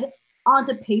your head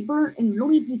onto paper and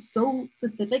really be so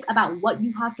specific about what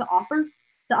you have to offer,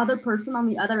 the other person on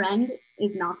the other end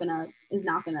is not gonna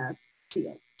see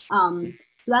it. So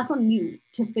that's on you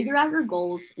to figure out your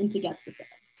goals and to get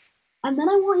specific. And then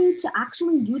I want you to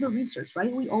actually do the research,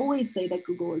 right? We always say that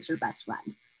Google is your best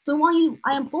friend. So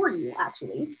I implore you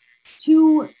actually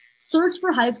to search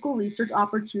for high school research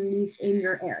opportunities in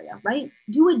your area, right?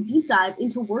 Do a deep dive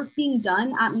into work being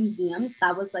done at museums,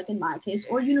 that was like in my case,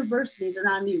 or universities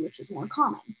around you, which is more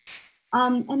common.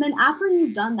 And then after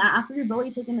you've done that, after you've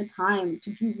really taken the time to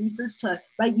do research to,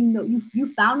 right,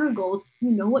 you found your goals,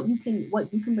 you know what you can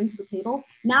bring to the table.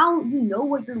 Now you know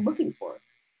what you're looking for.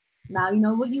 Now you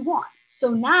know what you want. So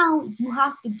now you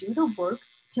have to do the work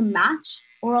to match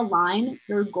or align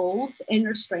your goals and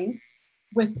your strengths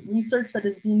with research that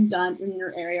is being done in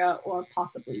your area or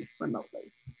possibly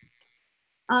remotely.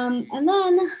 And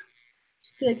then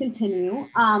to continue,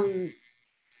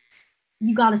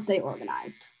 you got to stay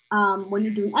organized. When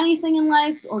you're doing anything in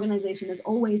life, organization is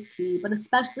always key, but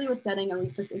especially with getting a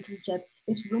research internship,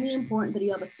 it's really important that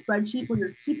you have a spreadsheet where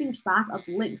you're keeping track of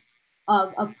links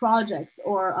of projects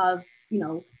or of,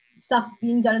 stuff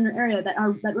being done in your area that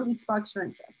really sparks your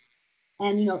interest.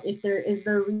 And, if there is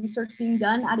research being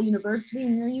done at a university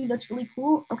near you that's really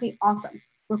cool, okay, awesome.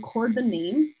 Record the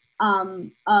name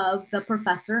of the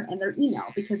professor and their email,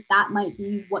 because that might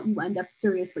be what you end up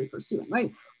seriously pursuing,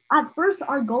 right? At first,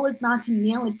 our goal is not to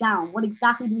nail it down. What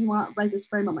exactly do we want right this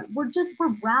very moment? We're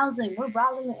browsing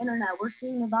the internet, we're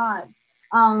seeing the vibes.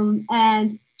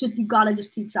 And you gotta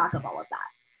just keep track of all of that.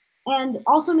 And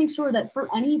also make sure that for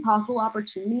any possible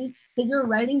opportunity that you're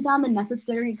writing down the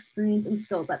necessary experience and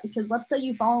skill set, because let's say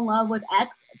you fall in love with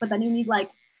X, but then you need like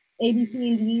A, B, C,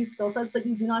 and D skill sets that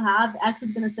you do not have. X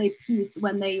is gonna say peace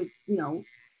when they,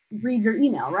 read your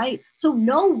email, right? So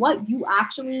know what you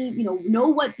actually, know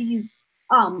what these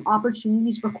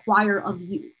opportunities require of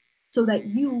you, so that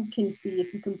you can see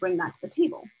if you can bring that to the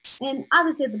table. And as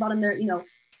I say at the bottom there,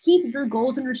 keep your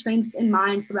goals and your strengths in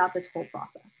mind throughout this whole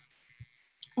process.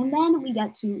 And then we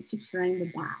get to securing the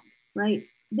bag, right?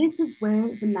 This is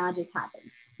where the magic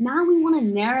happens. Now we want to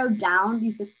narrow down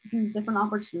these different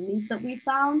opportunities that we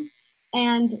found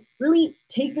and really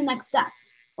take the next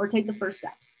steps or take the first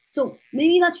steps. So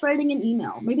maybe that's writing an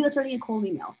email, maybe that's writing a cold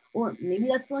email, or maybe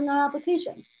that's filling out an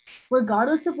application.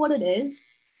 Regardless of what it is,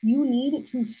 you need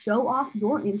to show off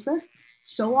your interests,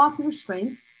 show off your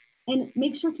strengths, and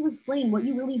make sure to explain what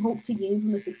you really hope to gain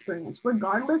from this experience.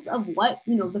 Regardless of what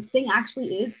the thing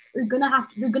actually is, you're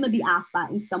gonna be asked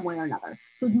that in some way or another.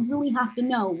 So you really have to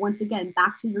know, once again,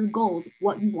 back to your goals,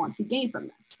 what you want to gain from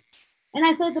this. And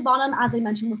I said at the bottom, as I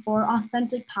mentioned before,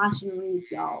 authentic passion reads,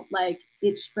 y'all. Like,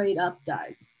 it straight up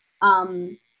does.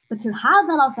 But to have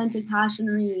that authentic passion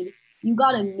read, you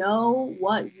got to know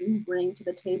what you bring to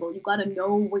the table. You got to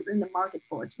know what you're in the market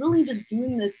for. It's really just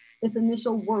doing this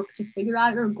initial work to figure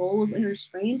out your goals and your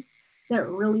strengths that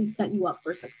really set you up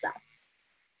for success.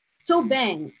 So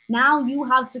bang, now you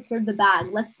have secured the bag.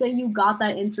 Let's say you got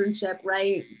that internship,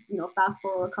 right? Fast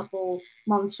forward a couple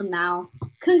months from now.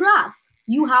 Congrats,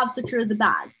 you have secured the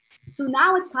bag. So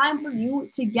now it's time for you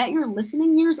to get your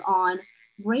listening ears on,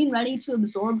 brain ready to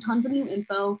absorb tons of new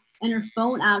info, and your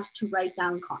phone out to write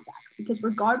down contacts. Because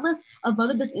regardless of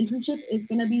whether this internship is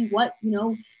going to be what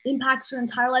impacts your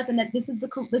entire life, and that this is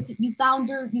you found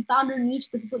your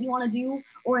niche, this is what you want to do,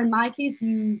 or in my case,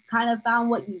 you kind of found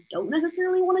what you don't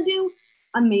necessarily want to do,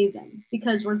 amazing.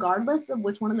 Because regardless of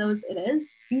which one of those it is,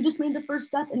 you just made the first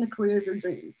step in the career of your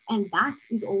dreams, and that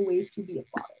is always to be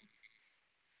applauded.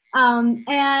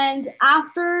 And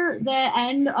after the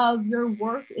end of your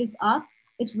work is up,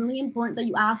 it's really important that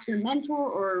you ask your mentor,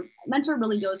 or mentor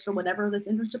really goes for whatever this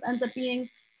internship ends up being,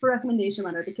 for a recommendation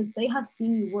letter, because they have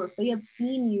seen you work. They have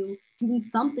seen you doing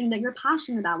something that you're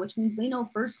passionate about, which means they know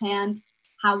firsthand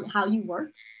how you work,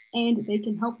 and they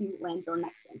can help you land your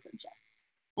next internship.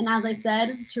 And as I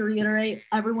said, to reiterate,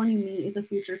 everyone you meet is a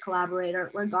future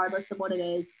collaborator, regardless of what it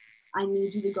is. I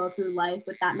need you to go through life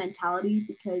with that mentality,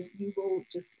 because you will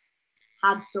just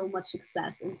have so much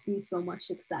success and see so much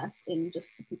success in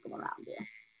just the people around you.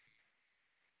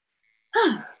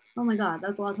 Oh my God,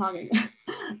 that's a lot of talking.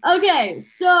 Okay,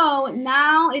 so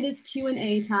now it is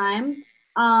Q&A time.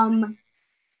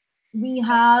 We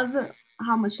have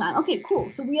how much time? Okay, cool.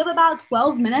 So we have about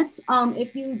 12 minutes.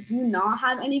 If you do not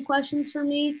have any questions for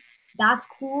me, that's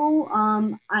cool.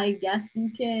 I guess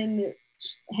you can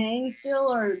hang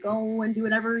still or go and do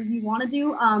whatever you want to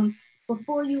do.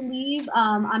 Before you leave,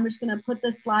 I'm just gonna put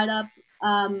this slide up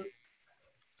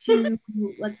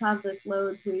let's have this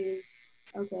load, please.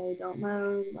 Okay, don't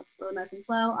load, let's load nice and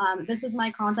slow. This is my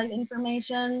contact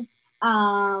information.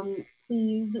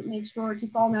 Please make sure to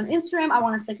follow me on Instagram. I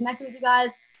wanna stay connected with you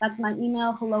guys. That's my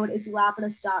email,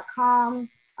 hello@izilapidus.com.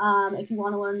 If you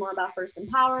wanna learn more about First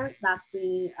Empower, that's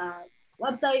the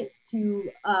website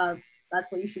that's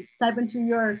what you should type into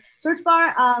your search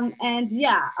bar. And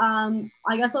yeah,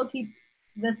 I guess I'll keep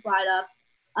this slide up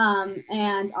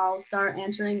and I'll start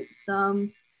answering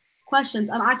some questions.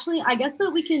 Actually, I guess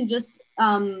that we can just,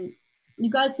 you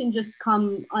guys can just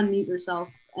come unmute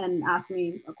yourself and ask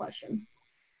me a question.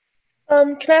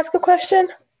 Can I ask a question?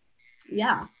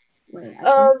 Yeah. Wait,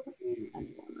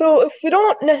 so if we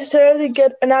don't necessarily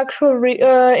get an actual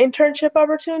internship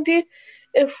opportunity,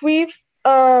 if we've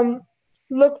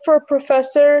looked for a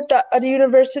professor at a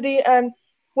university and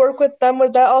work with them,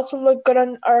 would that also look good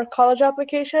on our college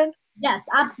application? Yes,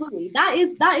 absolutely. That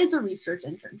is a research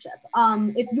internship.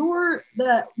 If you're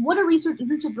what a research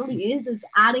internship really is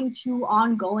adding to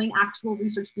ongoing actual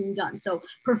research being done. So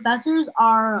professors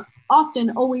are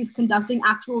often always conducting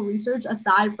actual research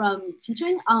aside from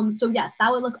teaching. So yes, that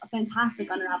would look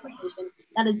fantastic on an application.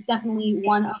 That is definitely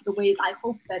one of the ways I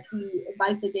hope that the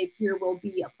advice I gave here will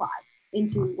be applied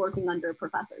into working under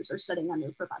professors or studying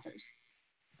under professors.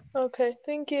 Okay,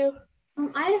 thank you.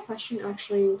 I had a question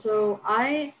actually. So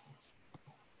I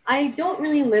don't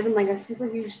really live in like a super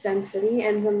huge STEM city,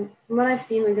 and from what I've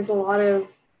seen, like there's a lot of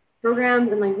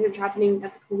programs and like research happening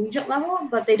at the collegiate level,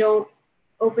 but they don't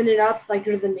open it up like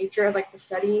due to the nature of like the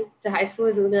study to high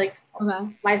schoolers. It would be like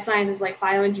life sciences, like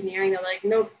bioengineering. They're like,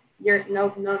 nope,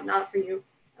 nope, not for you.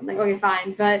 I'm like, okay,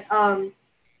 fine. But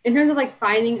in terms of like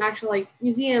finding actual like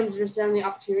museums or just generally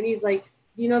opportunities, like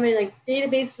do you know any like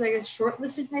databases, I guess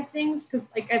shortlisted type things? Because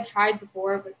like I've tried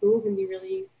before, but Google can be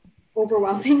really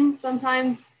overwhelming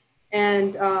sometimes.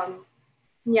 And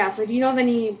yeah, so do you know of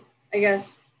any, I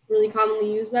guess, really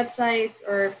commonly used websites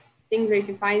or things where you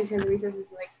can find these kinds of resources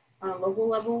like on a local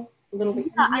level a little bit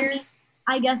easier?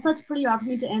 I guess that's pretty hard for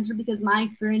me to answer because my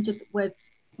experience with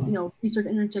research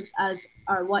internships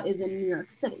are what is in New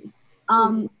York City.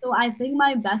 So I think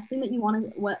my best thing that you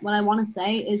want to what I want to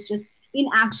say is just in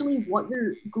actually what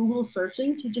you're Google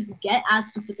searching to just get as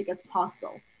specific as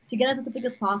possible. To get as specific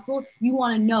as possible, you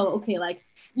want to know, okay, like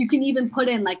you can even put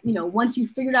in like, once you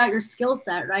figured out your skill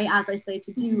set, right? As I say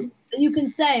to do, you can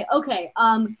say, okay,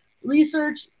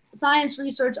 science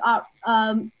research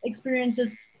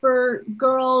experiences for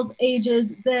girls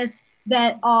ages this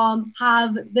that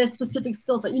have this specific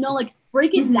skill set, like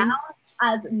break it down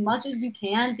as much as you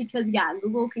can, because yeah,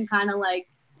 Google can kind of like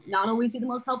not always be the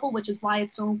most helpful, which is why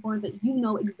it's so important that you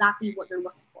know exactly what you're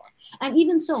looking for. And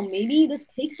even so, maybe this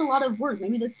takes a lot of work.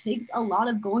 Maybe this takes a lot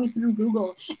of going through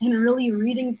Google and really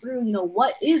reading through,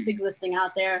 what is existing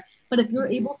out there. But if you're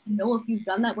able to know, if you've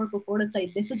done that work before, to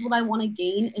say, this is what I want to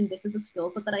gain and this is a skill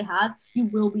set that I have, you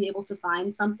will be able to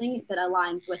find something that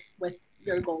aligns with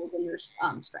your goals and your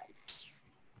strengths.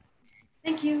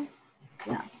 Thank you.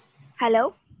 Yeah.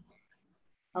 Hello.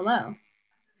 Hello.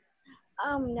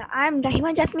 I'm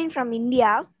Rahima Jasmine from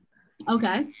India.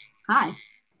 Okay. Hi.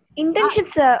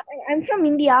 Internships. I'm from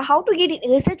India. How to get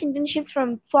research internships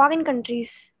from foreign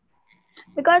countries?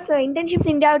 Because internships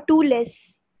in India are too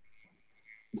less.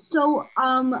 So,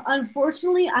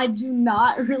 unfortunately, I do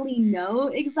not really know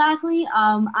exactly.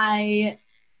 I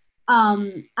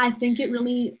think it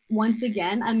really, once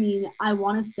again, I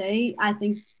want to say, I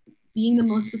think being the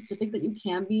most specific that you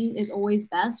can be is always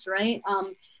best, right?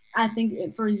 I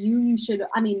think for you should,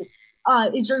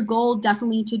 is your goal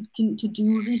definitely to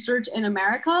do research in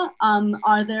America?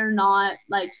 Are there not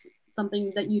like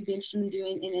something that you'd be interested in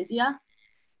doing in India?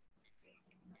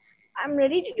 I'm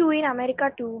ready to do in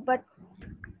America too, but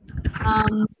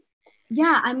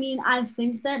yeah, I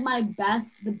think that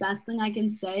the best thing I can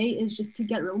say is just to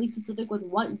get really specific with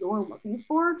what you're looking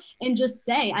for and just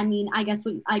say, I guess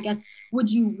would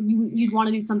you'd want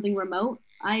to do something remote,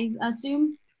 I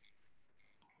assume?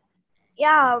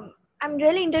 Yeah, I'm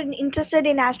really interested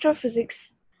in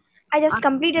astrophysics. I just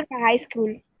completed my high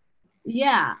school.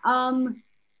 Yeah.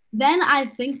 Then I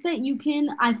think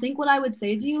what I would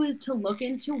say to you is to look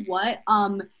into what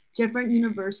different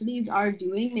universities are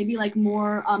doing, maybe like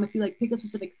more if you like pick a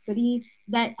specific city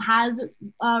that has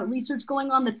research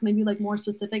going on that's maybe like more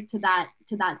specific to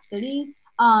that city,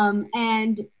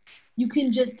 and you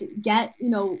can just get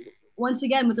once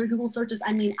again with your Google searches.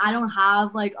 I don't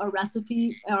have like a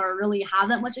recipe or really have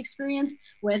that much experience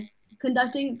with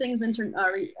conducting things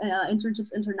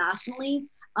internships internationally,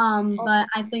 but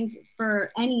I think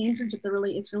for any internship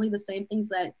it's really the same things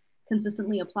that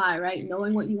consistently apply, right?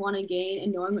 Knowing what you want to gain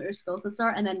and knowing what your skill sets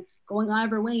are, and then going out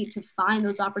of your way to find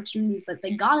those opportunities that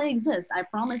they gotta exist. I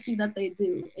promise you that they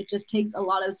do. It just takes a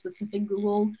lot of specific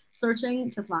Google searching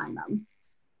to find them.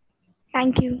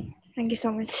 Thank you. Thank you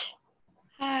so much.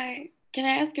 Hi, can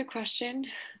I ask a question?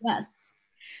 Yes.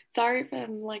 Sorry if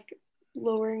I'm like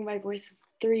lowering my voice. It's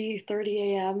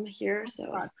 3:30 a.m. here,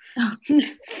 so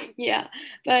yeah.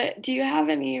 But do you have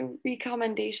any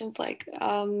recommendations, like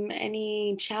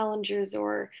any challenges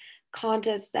or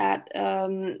contests that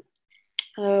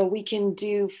we can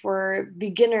do for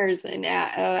beginners in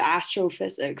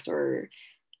astrophysics or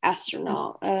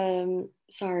astronaut?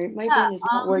 Sorry, my brain is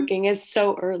not working. It's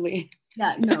so early.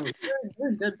 Yeah, no,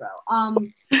 you're good, bro.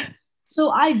 So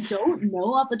I don't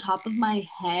know off the top of my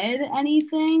head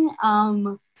anything.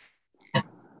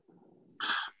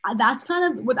 that's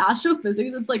kind of with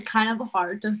astrophysics, it's like kind of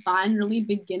hard to find really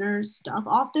beginner stuff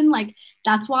often. Like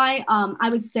that's why I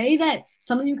would say that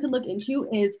something you can look into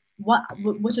is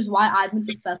which is why I've been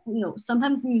successful. You know,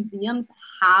 sometimes museums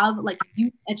have like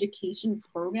youth education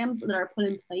programs that are put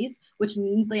in place, which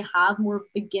means they have more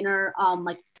beginner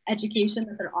like education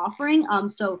that they're offering.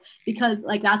 So because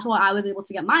like that's why I was able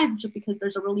to get my internship, because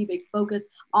there's a really big focus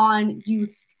on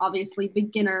youth, obviously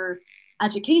beginner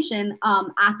education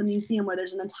at the museum, where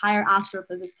there's an entire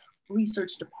astrophysics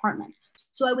research department.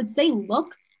 So I would say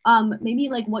look, maybe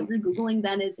like what you're Googling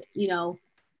then is, you know,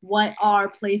 what are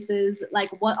places, like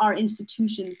what are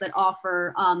institutions that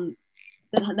offer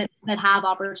that have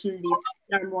opportunities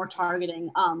that are more targeting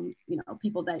you know,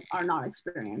 people that are not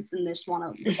experienced and just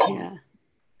want to Yeah.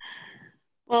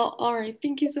 Well, all right,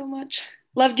 thank you so much.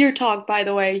 Loved your talk, by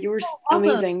the way. You were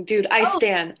amazing, dude. I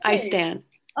stan.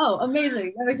 Oh,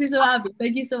 amazing. That makes me so happy.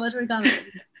 Thank you so much for coming.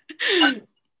 Okay.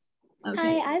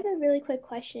 Hi, I have a really quick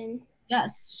question.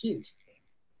 Yes, shoot.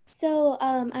 So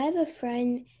I have a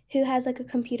friend who has like a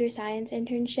computer science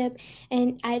internship,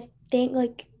 and I think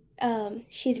like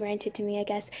she's ranted to me, I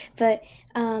guess, but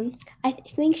I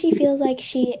think she feels like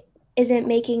she isn't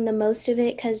making the most of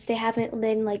it because they haven't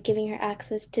been like giving her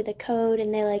access to the code,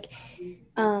 and they like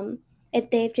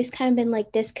they've just kind of been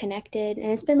like disconnected,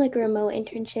 and it's been like a remote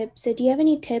internship. So do you have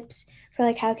any tips for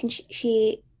like how can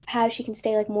she can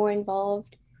stay like more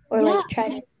involved, or like try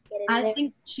to get in I there?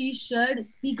 think she should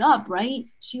speak up, right?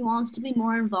 She wants to be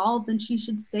more involved, and she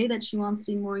should say that she wants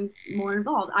to be more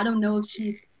involved. I don't know if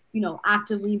she's, you know,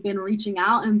 actively been reaching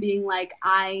out and being like,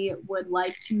 I would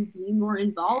like to be more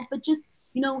involved, but just,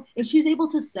 you know, if she's able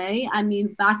to say, I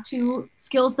mean, back to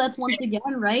skill sets once again,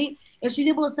 right? If she's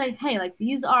able to say, hey, like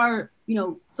these are, you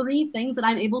know, 3 things that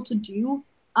I'm able to do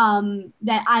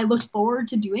that I looked forward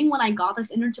to doing when I got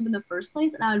this internship in the first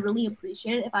place, and I would really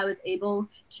appreciate it if I was able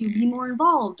to be more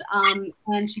involved.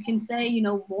 And she can say, you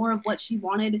know, more of what she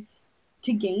wanted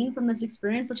to gain from this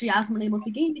experience that she hasn't been able to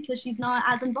gain because she's not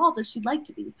as involved as she'd like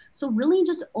to be. So really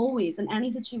just always in any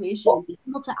situation, be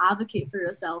able to advocate for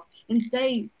yourself and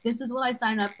say, this is what I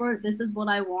signed up for, this is what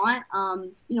I want,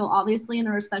 you know, obviously in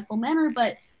a respectful manner,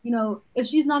 but you know, if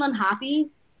she's not unhappy,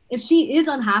 if she is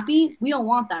unhappy, we don't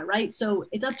want that, right? So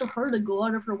it's up to her to go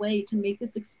out of her way to make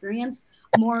this experience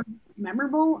more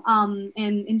memorable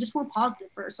and just more positive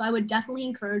for her. So I would definitely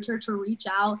encourage her to reach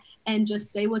out and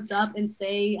just say what's up and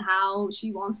say how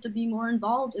she wants to be more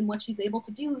involved and what she's able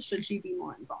to do should she be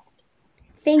more involved.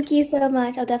 Thank you so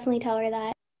much. I'll definitely tell her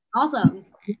that. Awesome.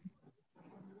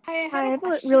 Hi, I have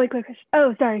a really quick question.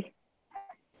 Oh, sorry.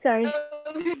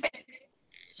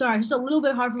 Sorry, just a little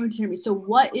bit hard for me to hear me. So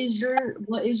what is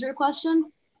your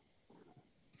question?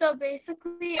 So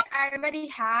basically, I already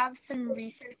have some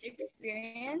research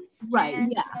experience. Right,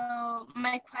 and yeah. So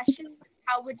my question is,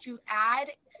 how would you add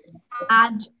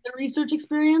to the research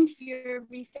experience? Your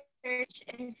research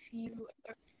if you...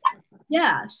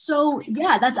 Yeah, so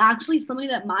yeah, that's actually something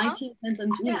that my team plans on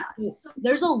doing. So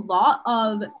there's a lot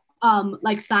of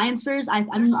like science fairs.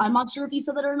 I'm not sure if you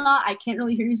said that or not. I can't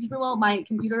really hear you super well. My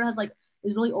computer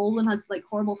is really old and has like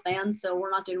horrible fans, so we're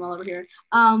not doing well over here.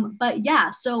 But yeah,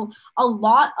 so a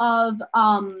lot of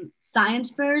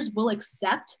science fairs will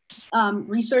accept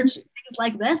research things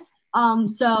like this.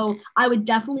 So I would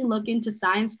definitely look into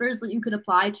science fairs that you could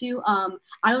apply to.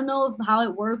 I don't know how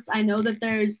it works. I know that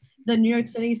there's the New York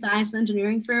City Science and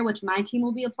Engineering Fair, which my team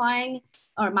will be applying,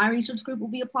 or my research group will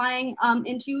be applying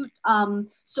into.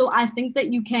 So I think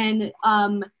that you can,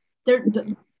 I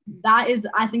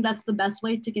think that's the best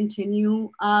way to continue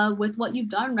with what you've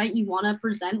done, right? You want to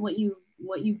present what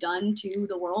you've done to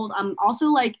the world. Also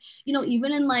like, you know,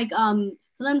 even in like,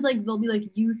 sometimes like there'll be like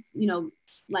youth, you know,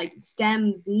 like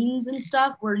STEM zines and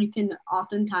stuff where you can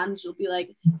oftentimes you'll be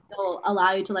like, they'll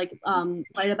allow you to like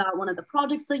write about one of the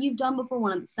projects that you've done before,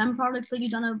 one of the STEM projects that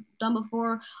you've done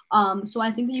before. So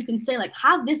I think that you can say like,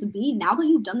 have this be, now that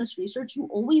you've done this research, you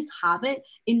always have it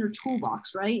in your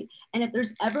toolbox, right? And if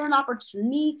there's ever an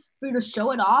opportunity for you to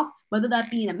show it off, whether that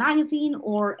be in a magazine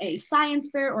or a science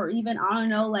fair, or even, I don't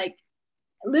know, like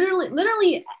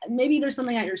literally maybe there's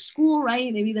something at your school,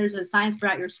 right? Maybe there's a science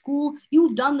fair at your school.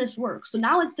 You've done this work, so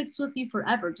now it sticks with you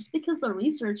forever. Just because the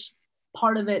research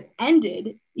part of it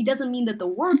ended, it doesn't mean that the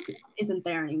work isn't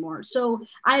there anymore. So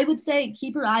I would say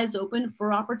keep your eyes open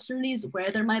for opportunities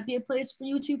where there might be a place for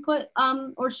you to put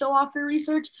or show off your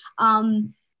research.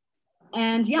 And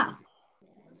yeah,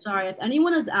 sorry if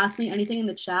anyone has asked me anything in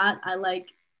the chat. I like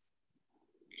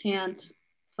can't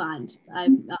find.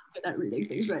 I'm not good at reading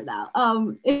things right now.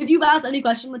 If you've asked any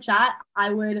question in the chat, I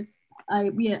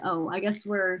guess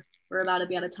we're we're about to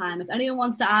be out of time. If anyone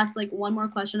wants to ask like one more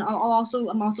question, I'm also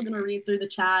going to read through the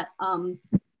chat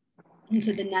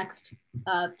into the next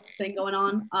thing going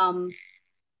on.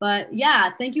 But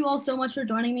yeah, thank you all so much for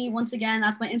joining me. Once again,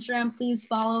 that's my Instagram. Please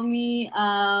follow me,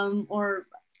 or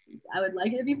I would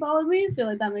like it if you followed me. I feel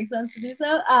like that makes sense to do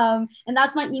so. And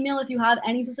that's my email if you have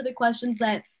any specific questions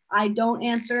that I don't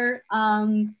answer.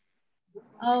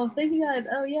 Oh, thank you guys.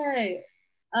 Oh, yay.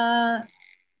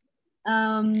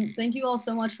 Thank you all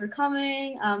so much for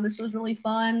coming. This was really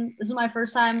fun. This is my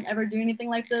first time ever doing anything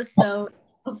like this, so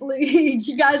hopefully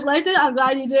you guys liked it. I'm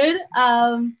glad you did.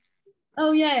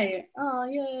 Oh, yay. Oh,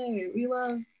 yay. We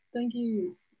love thank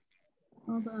yous.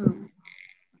 Awesome.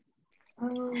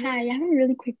 Oh, Hi, I have a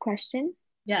really quick question.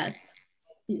 yes.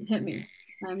 Hit me.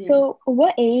 So,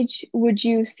 what age would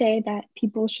you say that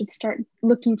people should start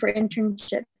looking for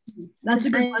internships? That's a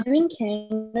good question. I'm in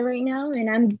Canada right now, and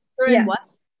I'm in what?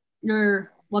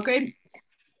 You're what grade?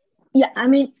 Yeah,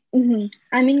 I'm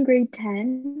in grade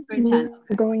 10. Grade 10.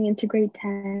 We're going into grade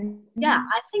 10. Yeah,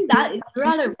 I think that is, you're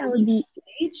at a really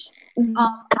age.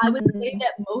 I would say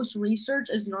that most research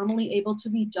is normally able to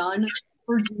be done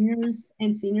for juniors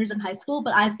and seniors in high school,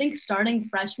 but I think starting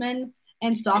freshman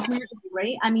and sophomore year is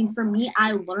great. I mean, for me,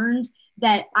 I learned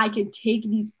that I could take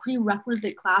these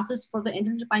prerequisite classes for the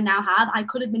internship I now have. I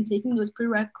could have been taking those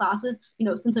prereq classes,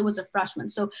 since I was a freshman.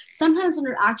 So sometimes when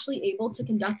you're actually able to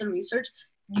conduct the research,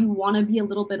 you want to be a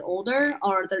little bit older,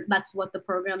 or that's what the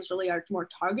programs really are more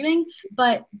targeting.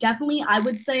 But definitely, I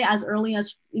would say as early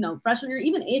as, freshman year,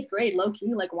 even 8th grade, low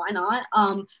key, like why not?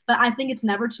 But I think it's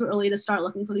never too early to start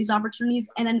looking for these opportunities.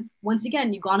 And then once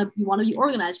again, you want to be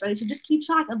organized, right? So just keep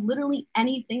track of literally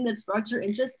anything that sparks your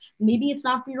interest. Maybe it's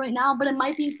not for you right now, but it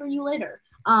might be for you later.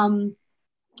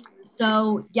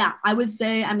 So yeah, I would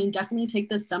say, definitely take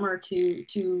this summer to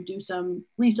do some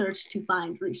research, to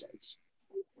find research.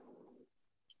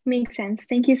 Makes sense.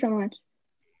 Thank you so much.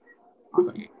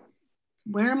 Awesome.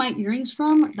 Where are my earrings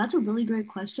from? That's a really great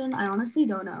question. I honestly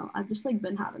don't know. I've just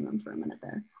been having them for a minute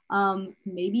there.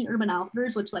 Maybe Urban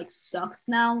Outfitters, which sucks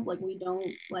now. We don't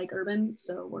like Urban,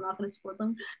 so we're not going to support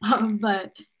them.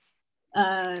 But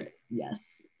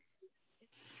yes.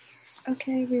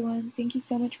 Okay, everyone. Thank you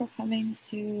so much for coming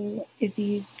to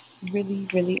Izzy's really,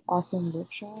 really awesome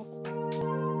workshop.